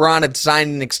if LeBron had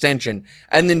signed an extension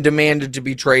and then demanded to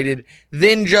be traded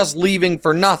than just leaving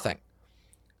for nothing.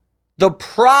 The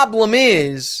problem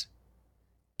is,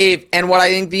 and what I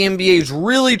think the NBA is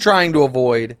really trying to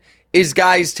avoid is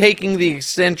guys taking the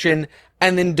extension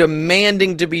and then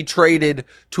demanding to be traded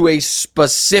to a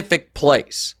specific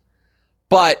place.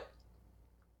 But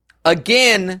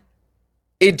again,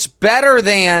 it's better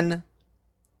than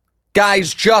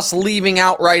guys just leaving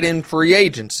outright in free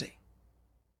agency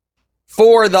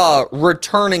for the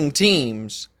returning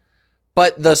teams.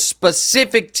 But the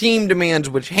specific team demands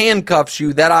which handcuffs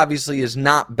you, that obviously is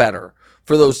not better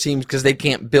for those teams because they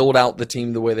can't build out the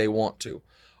team the way they want to.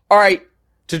 All right,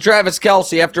 to Travis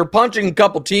Kelce. After punching a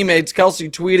couple teammates, Kelce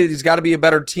tweeted he's got to be a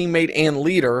better teammate and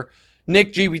leader.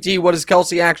 NickGPT, what is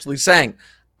Kelce actually saying?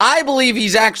 I believe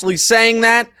he's actually saying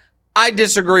that. I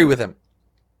disagree with him.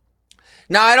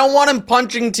 Now, I don't want him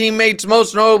punching teammates,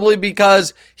 most notably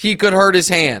because he could hurt his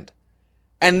hand.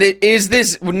 And is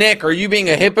this, Nick, are you being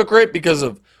a hypocrite because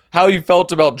of how you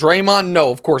felt about Draymond? No,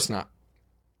 of course not.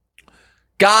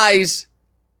 Guys,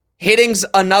 hitting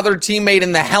another teammate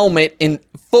in the helmet in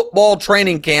football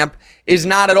training camp is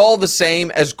not at all the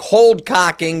same as cold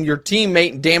cocking your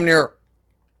teammate and damn near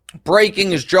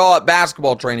breaking his jaw at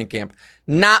basketball training camp.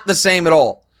 Not the same at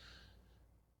all.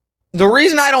 The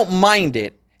reason I don't mind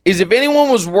it is if anyone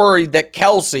was worried that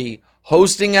Kelce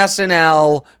hosting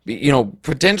SNL,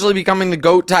 potentially becoming the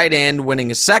GOAT tight end, winning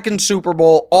his second Super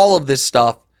Bowl, all of this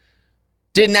stuff,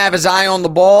 didn't have his eye on the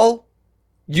ball,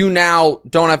 you now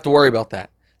don't have to worry about that.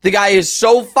 The guy is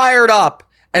so fired up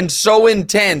and so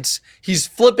intense, he's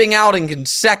flipping out in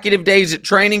consecutive days at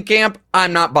training camp.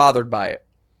 I'm not bothered by it.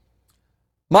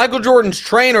 Michael Jordan's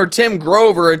trainer, Tim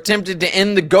Grover, attempted to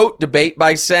end the GOAT debate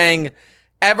by saying,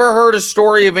 ever heard a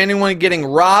story of anyone getting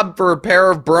robbed for a pair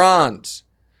of bronze?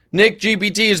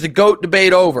 NickGPT, is the GOAT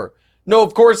debate over? No,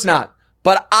 of course not.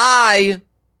 But I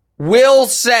will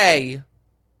say,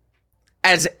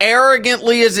 as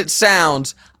arrogantly as it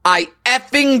sounds, I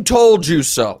effing told you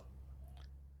so.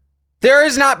 There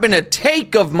has not been a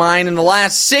take of mine in the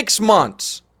last 6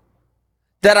 months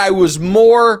that I was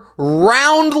more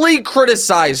roundly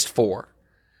criticized for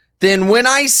than when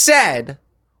I said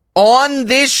on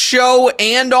this show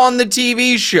and on the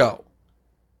TV show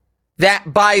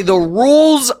that by the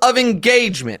rules of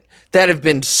engagement that have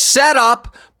been set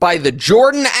up by the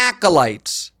Jordan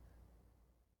acolytes,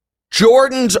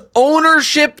 Jordan's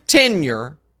ownership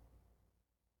tenure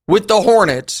with the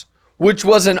Hornets, which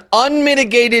was an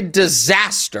unmitigated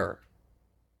disaster,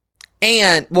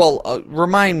 and, I'll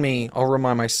remind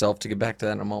myself to get back to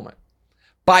that in a moment.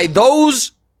 By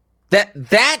those,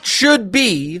 that should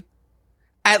be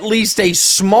at least a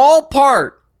small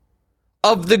part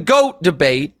of the GOAT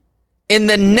debate in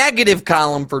the negative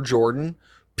column for Jordan,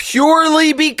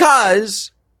 purely because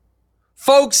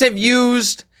folks have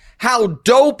used how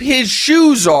dope his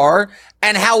shoes are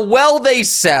and how well they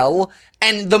sell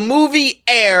and the movie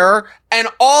Air and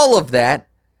all of that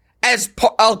as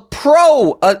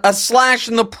a slash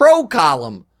in the pro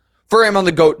column for him on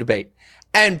the GOAT debate.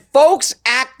 And folks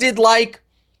acted like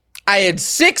I had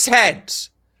 6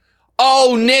 heads.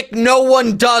 Oh, Nick, no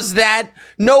one does that.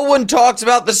 No one talks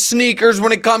about the sneakers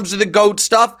when it comes to the GOAT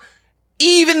stuff.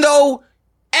 Even though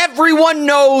everyone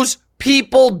knows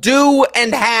people do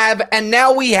and have, and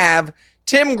now we have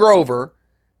Tim Grover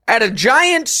at a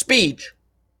giant speech,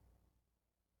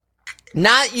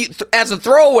 not as a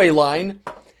throwaway line.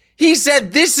 He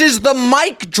said, this is the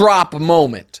mic drop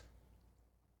moment.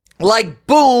 Like,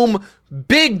 boom,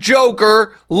 big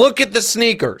joker, look at the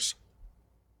sneakers.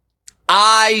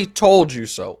 I told you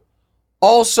so.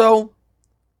 Also,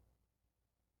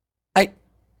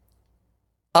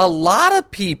 a lot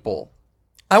of people,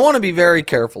 I want to be very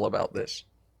careful about this,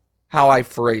 how I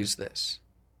phrase this.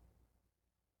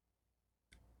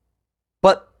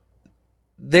 But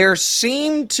there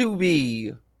seem to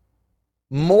be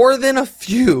more than a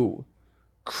few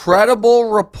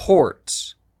credible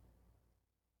reports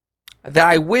that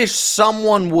I wish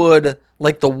someone would,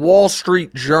 like the Wall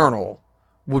Street Journal,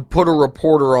 would put a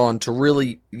reporter on to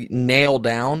really nail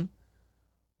down.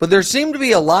 But there seem to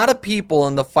be a lot of people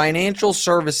in the financial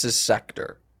services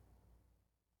sector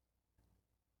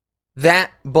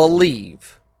that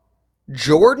believe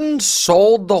Jordan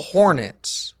sold the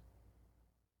Hornets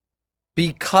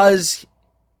because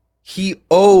he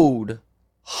owed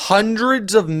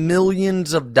hundreds of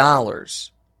millions of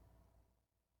dollars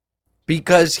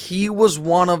because he was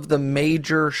one of the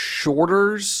major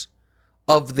shorters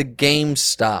of the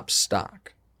GameStop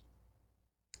stock.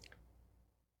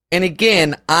 And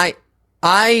again, I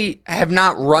have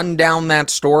not run down that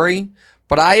story,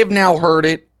 but I have now heard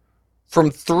it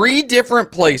from 3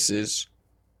 different places.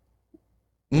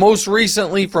 Most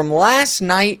recently from last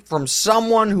night from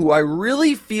someone who I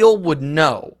really feel would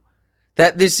know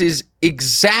that this is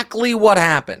exactly what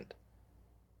happened.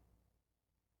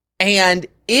 And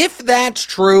if that's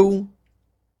true,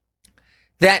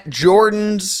 that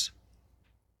Jordan's,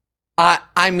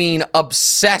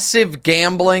 obsessive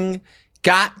gambling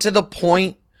got to the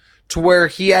point to where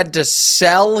he had to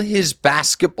sell his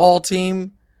basketball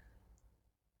team,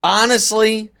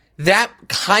 honestly, that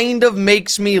kind of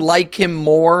makes me like him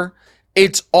more.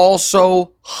 It's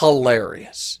also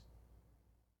hilarious.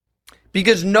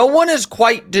 Because no one has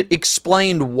quite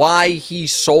explained why he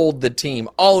sold the team.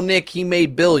 Oh, Nick, he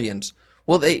made billions.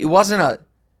 Well, it wasn't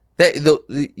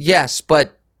yes,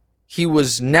 but he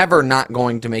was never not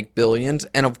going to make billions.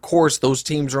 And of course, those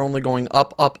teams are only going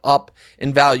up, up, up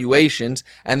in valuations.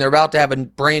 And they're about to have a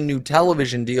brand new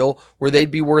television deal where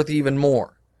they'd be worth even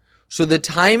more. So the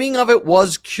timing of it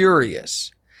was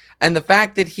curious. And the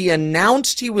fact that he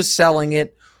announced he was selling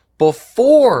it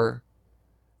before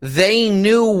they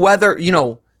knew whether,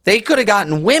 they could have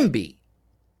gotten Wemby.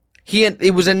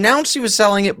 It was announced he was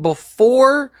selling it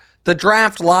before the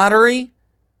draft lottery.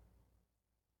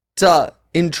 It's an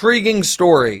intriguing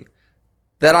story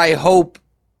that I hope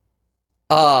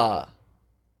the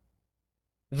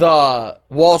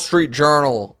Wall Street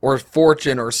Journal or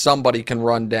Fortune or somebody can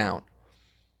run down.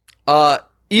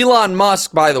 Elon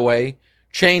Musk, by the way,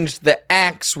 changed the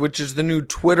X, which is the new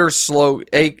Twitter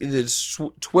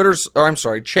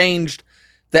changed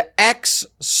the X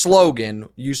slogan,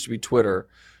 used to be Twitter,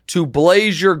 to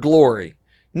blaze your glory.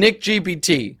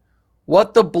 NickGPT,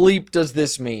 what the bleep does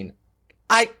this mean?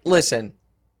 Listen,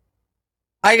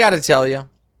 I gotta tell you,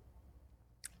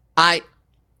 I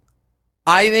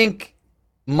think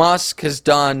Musk has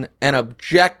done an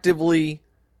objectively,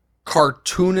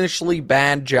 cartoonishly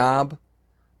bad job.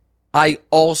 I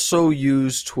also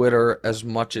use Twitter as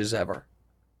much as ever.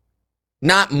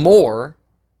 Not more,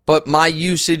 but my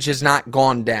usage has not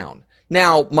gone down.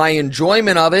 Now, my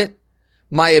enjoyment of it,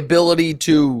 my ability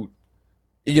to,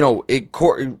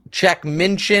 check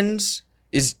mentions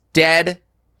is dead.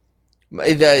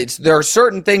 There are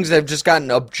certain things that have just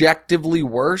gotten objectively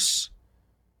worse.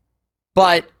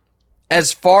 But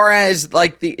as far as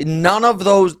like none of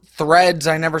those threads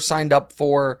I never signed up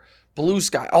for, Blue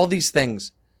Sky, all these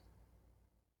things,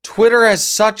 Twitter has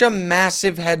such a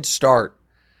massive head start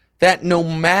that no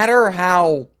matter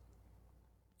how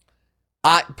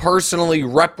personally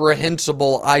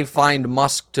reprehensible I find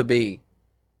Musk to be,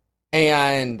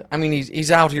 and I mean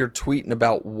he's out here tweeting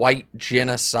about white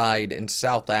genocide in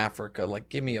South Africa, like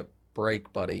give me a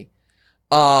break, buddy.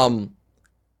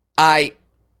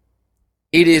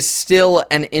 It is still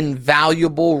an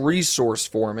invaluable resource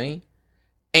for me,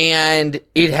 and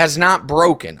it has not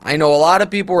broken. I know a lot of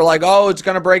people were like, oh, it's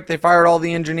going to break. They fired all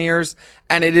the engineers,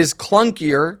 and it is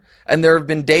clunkier, and there have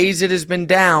been days it has been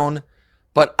down,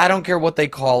 but I don't care what they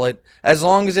call it. As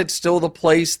long as it's still the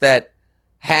place that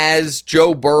has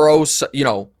Joe Burrow,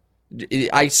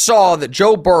 I saw that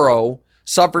Joe Burrow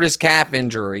suffered his calf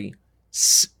injury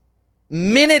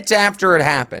minutes after it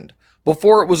happened.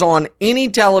 Before it was on any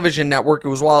television network, it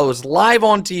was while it was live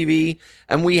on TV,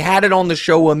 and we had it on the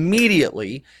show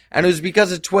immediately, and it was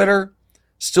because of Twitter.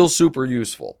 Still super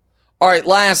useful. All right,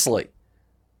 lastly,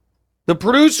 the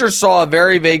producer saw a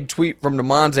very vague tweet from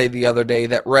Demonze the other day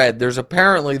that read, there's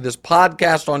apparently this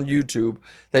podcast on YouTube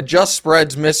that just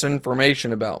spreads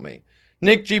misinformation about me.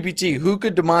 NickGPT, who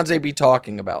could Demonze be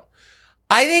talking about?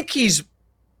 I think he's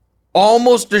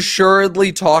almost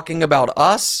assuredly talking about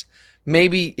us.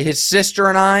 Maybe his sister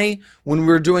and I, when we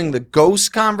were doing the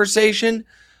ghost conversation.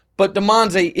 But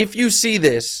Demonze, if you see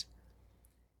this,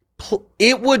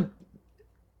 it would,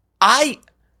 I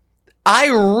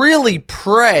really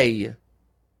pray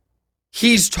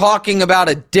he's talking about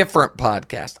a different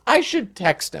podcast. I should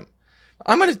text him.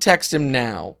 I'm going to text him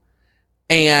now,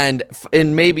 and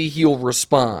maybe he'll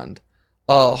respond.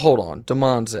 Hold on,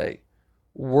 Demonze.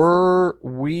 Were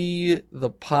we the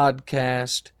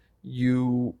podcast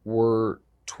you were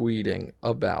tweeting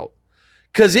about?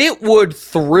 Because it would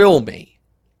thrill me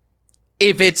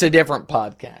if it's a different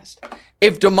podcast.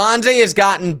 If Demonze has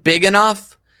gotten big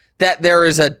enough that there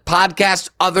is a podcast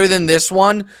other than this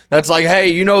one that's like,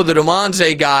 hey, the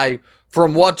Demonze guy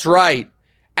from What's Right,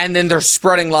 and then they're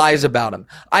spreading lies about him.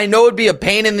 I know it'd be a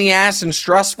pain in the ass and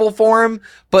stressful for him,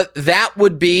 but that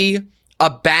would be a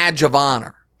badge of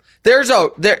honor.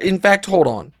 In fact, hold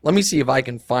on. Let me see if I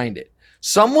can find it.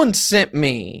 Someone sent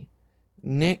me,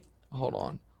 Nick, hold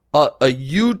on, a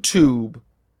YouTube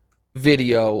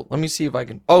video. Let me see if I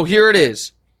can, oh, here it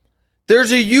is.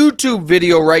 There's a YouTube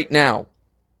video right now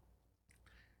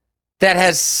that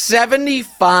has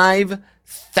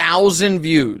 75,000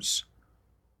 views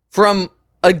from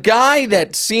a guy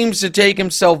that seems to take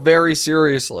himself very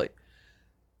seriously,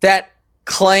 that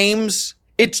claims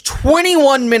it's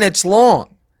 21 minutes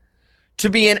long to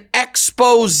be an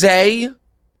expose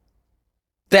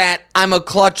that I'm a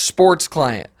Clutch Sports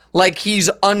client. Like he's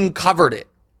uncovered it.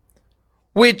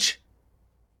 Which,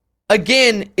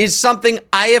 again, is something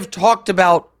I have talked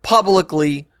about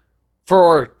publicly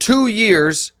for 2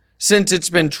 years since it's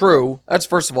been true. That's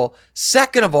first of all.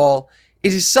 Second of all,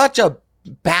 it is such a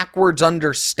backwards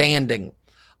understanding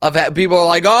of how people are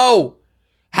like, oh,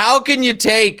 how can you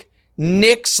take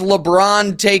Nick's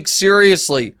LeBron take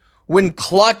seriously when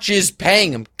Clutch is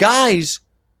paying him? Guys,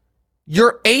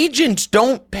 your agents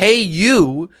don't pay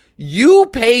you. You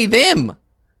pay them.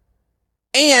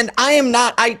 And I am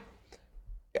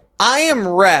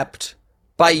repped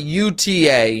by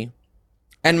UTA,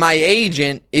 and my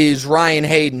agent is Ryan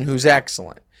Hayden, who's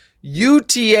excellent.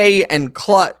 UTA and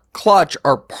Clutch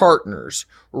are partners.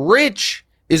 Rich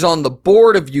is on the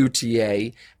board of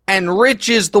UTA, and Rich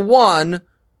is the one,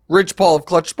 Rich Paul of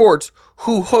Clutch Sports,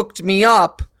 who hooked me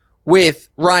up with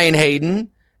Ryan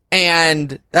Hayden,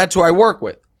 and that's who I work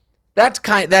with.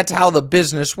 That's how the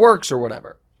business works or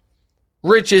whatever.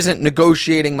 Rich isn't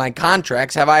negotiating my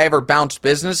contracts. Have I ever bounced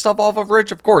business stuff off of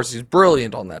Rich? Of course, he's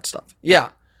brilliant on that stuff. Yeah.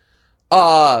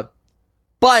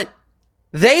 But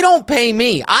they don't pay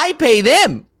me. I pay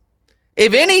them.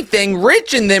 If anything,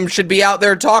 Rich and them should be out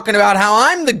there talking about how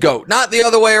I'm the GOAT, not the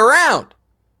other way around.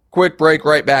 Quick break,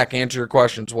 right back. Answer your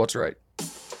questions. What's right?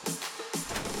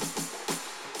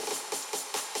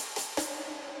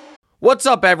 What's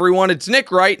up, everyone? It's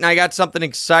Nick Wright, and I got something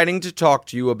exciting to talk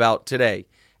to you about today.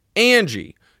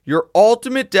 Angie, your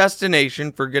ultimate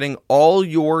destination for getting all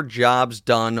your jobs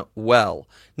done well.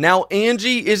 Now,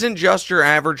 Angie isn't just your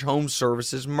average home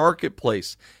services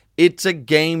marketplace. It's a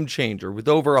game changer with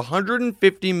over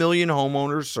 150 million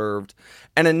homeowners served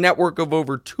and a network of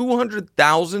over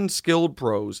 200,000 skilled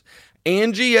pros.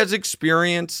 Angie has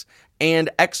experience and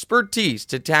expertise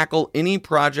to tackle any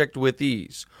project with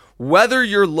ease. Whether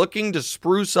you're looking to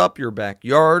spruce up your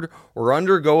backyard or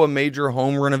undergo a major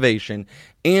home renovation,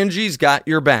 Angie's got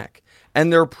your back.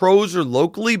 And their pros are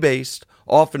locally based,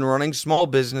 often running small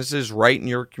businesses right in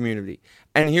your community.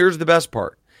 And here's the best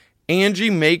part. Angie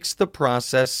makes the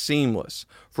process seamless.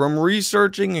 From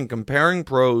researching and comparing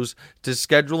pros to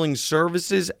scheduling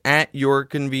services at your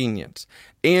convenience.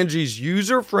 Angie's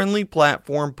user-friendly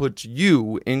platform puts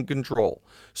you in control.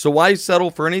 So why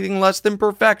settle for anything less than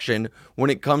perfection when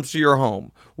it comes to your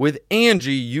home? With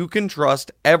Angie, you can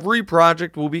trust every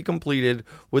project will be completed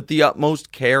with the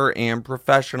utmost care and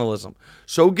professionalism.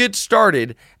 So get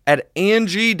started at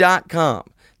Angie.com.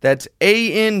 That's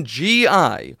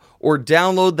ANGI, or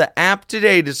download the app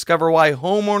today to discover why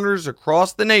homeowners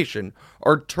across the nation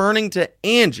are turning to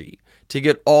Angie to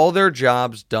get all their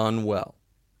jobs done well.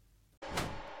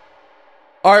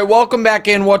 All right, welcome back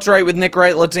in What's Right with Nick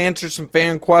Wright. Let's answer some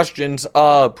fan questions.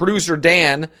 Producer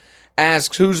Dan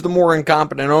asks, who's the more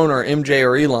incompetent owner, MJ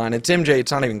or Elon? It's MJ.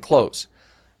 It's not even close.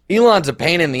 Elon's a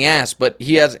pain in the ass, but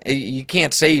you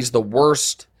can't say he's the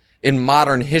worst in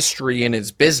modern history in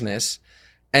his business.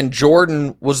 And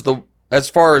Jordan was, as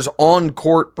far as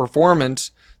on-court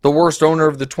performance, the worst owner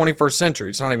of the 21st century.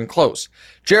 It's not even close.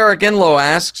 Jarek Enlow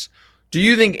asks, do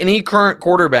you think any current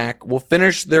quarterback will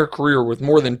finish their career with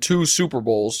more than 2 Super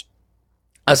Bowls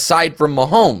aside from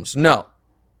Mahomes? No.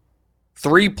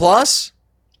 3+?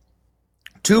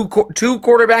 Two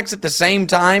quarterbacks at the same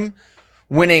time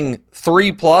winning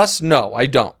 3+? No, I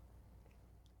don't.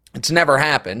 It's never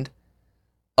happened.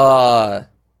 Bradshaw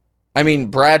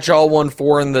won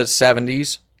 4 in the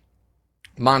 70s.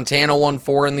 Montana won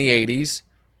 4 in the 80s.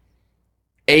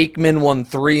 Aikman won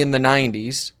 3 in the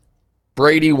 90s.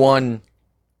 Brady won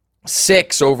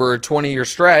 6 over a 20-year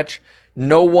stretch.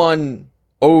 No one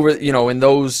in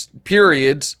those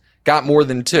periods got more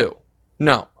than 2.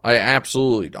 No, I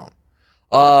absolutely don't.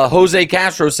 Jose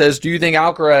Castro says, do you think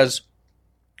Alcaraz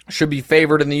should be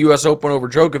favored in the U.S. Open over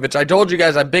Djokovic? I told you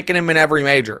guys I'm picking him in every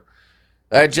major.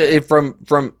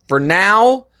 For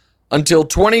now until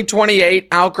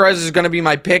 2028, Alcaraz is going to be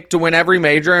my pick to win every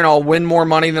major, and I'll win more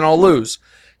money than I'll lose.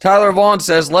 Tyler Vaughn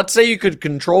says, let's say you could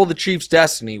control the Chiefs'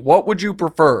 destiny. What would you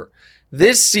prefer?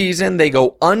 This season, they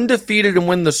go undefeated and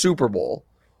win the Super Bowl,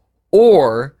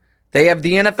 or they have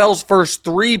the NFL's first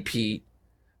three-peat,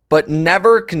 but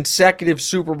never consecutive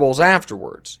Super Bowls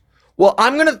afterwards. Well,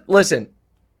 listen.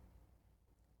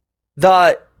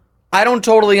 I don't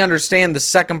totally understand the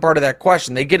second part of that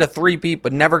question. They get a three-peat,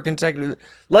 but never consecutive.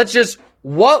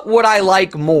 What would I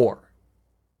like more?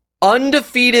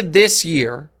 Undefeated this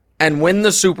year and win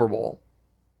the Super Bowl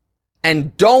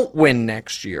and don't win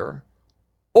next year,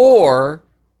 or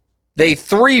they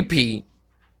three-peat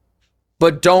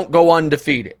but don't go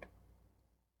undefeated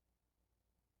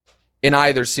in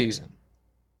either season.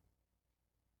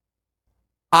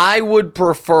 I would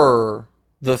prefer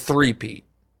the three-peat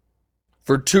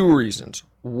for 2 reasons.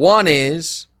 One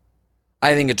is,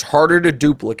 I think it's harder to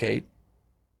duplicate.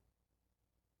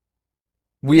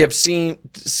 We have seen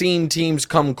teams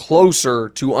come closer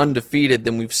to undefeated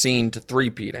than we've seen to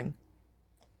three-peating.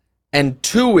 And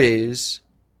 2 is,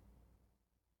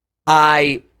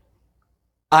 I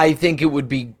think it would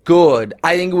be good.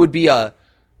 I think it would be a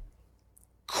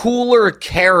cooler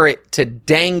carrot to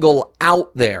dangle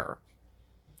out there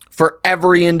for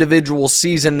every individual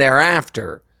season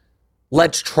thereafter.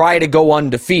 Let's try to go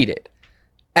undefeated.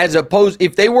 As opposed,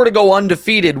 if they were to go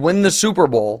undefeated, win the Super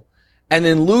Bowl, and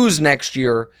then lose next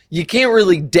year, you can't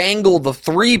really dangle the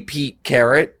three-peat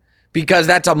carrot because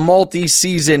that's a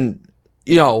multi-season,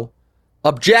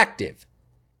 objective.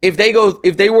 If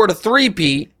they were to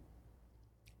three-peat,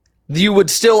 you would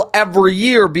still every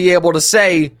year be able to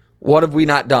say, what have we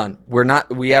not done?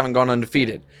 We haven't gone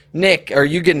undefeated. Nick, are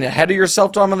you getting ahead of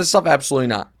yourself talking about this stuff? Absolutely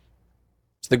not.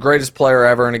 It's the greatest player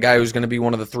ever and a guy who's going to be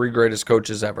one of the 3 greatest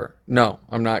coaches ever. No,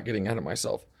 I'm not getting ahead of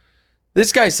myself.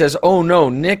 This guy says, oh no,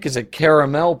 Nick is a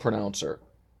caramel pronouncer.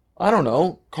 I don't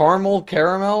know. Caramel,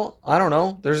 caramel? I don't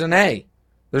know. There's an A.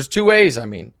 There's 2 A's,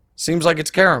 Seems like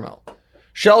it's caramel.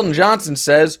 Sheldon Johnson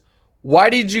says, why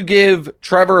did you give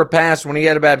Trevor a pass when he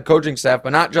had a bad coaching staff,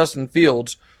 but not Justin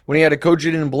Fields when he had a coach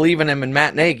who didn't believe in him and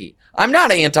Matt Nagy? I'm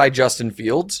not anti-Justin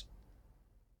Fields.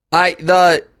 I'm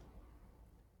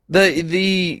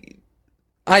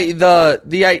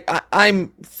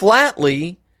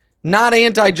flatly not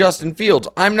anti-Justin Fields.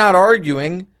 I'm not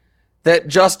arguing that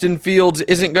Justin Fields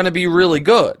isn't going to be really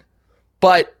good.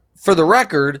 But for the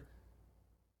record,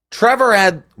 Trevor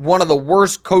had one of the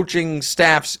worst coaching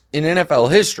staffs in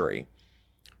NFL history.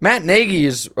 Matt Nagy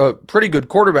is a pretty good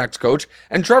quarterbacks coach,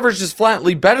 and Trevor's just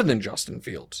flatly better than Justin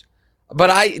Fields.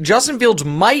 But Justin Fields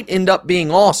might end up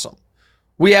being awesome.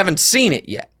 We haven't seen it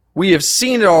yet. We have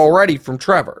seen it already from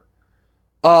Trevor.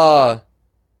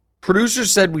 Producer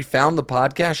said we found the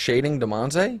podcast shading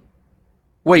DeMonte.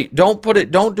 Wait, don't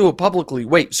do it publicly.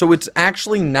 Wait, so it's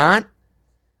actually not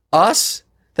us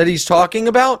that he's talking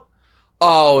about?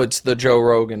 Oh, it's the Joe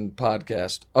Rogan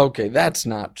podcast. Okay, that's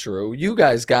not true. You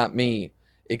guys got me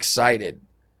excited.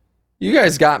 You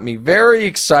guys got me very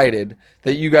excited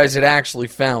that you guys had actually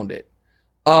found it.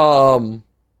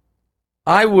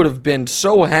 I would have been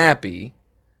so happy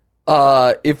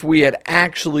if we had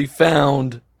actually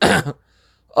found the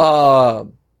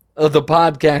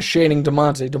podcast shading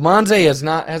DeMonte.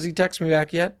 DeMonte has he texted me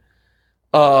back yet?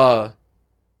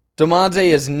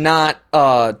 DeMonte has not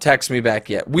texted me back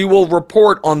yet. We will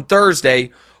report on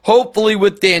Thursday, hopefully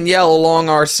with Danielle along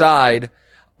our side.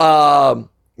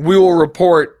 We will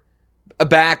report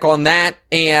back on that,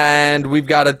 and we've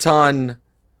got a ton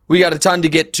to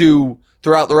get to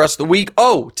throughout the rest of the week.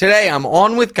 Oh, today I'm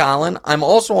on with Colin. I'm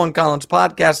also on Colin's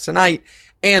podcast tonight,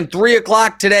 and 3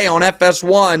 o'clock today on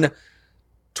FS1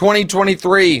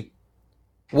 2023.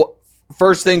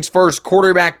 First things first,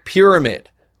 quarterback pyramid.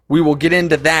 We will get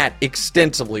into that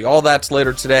extensively. All that's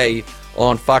later today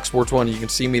on Fox Sports 1. You can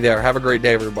see me there. Have a great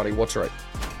day, everybody. What's right?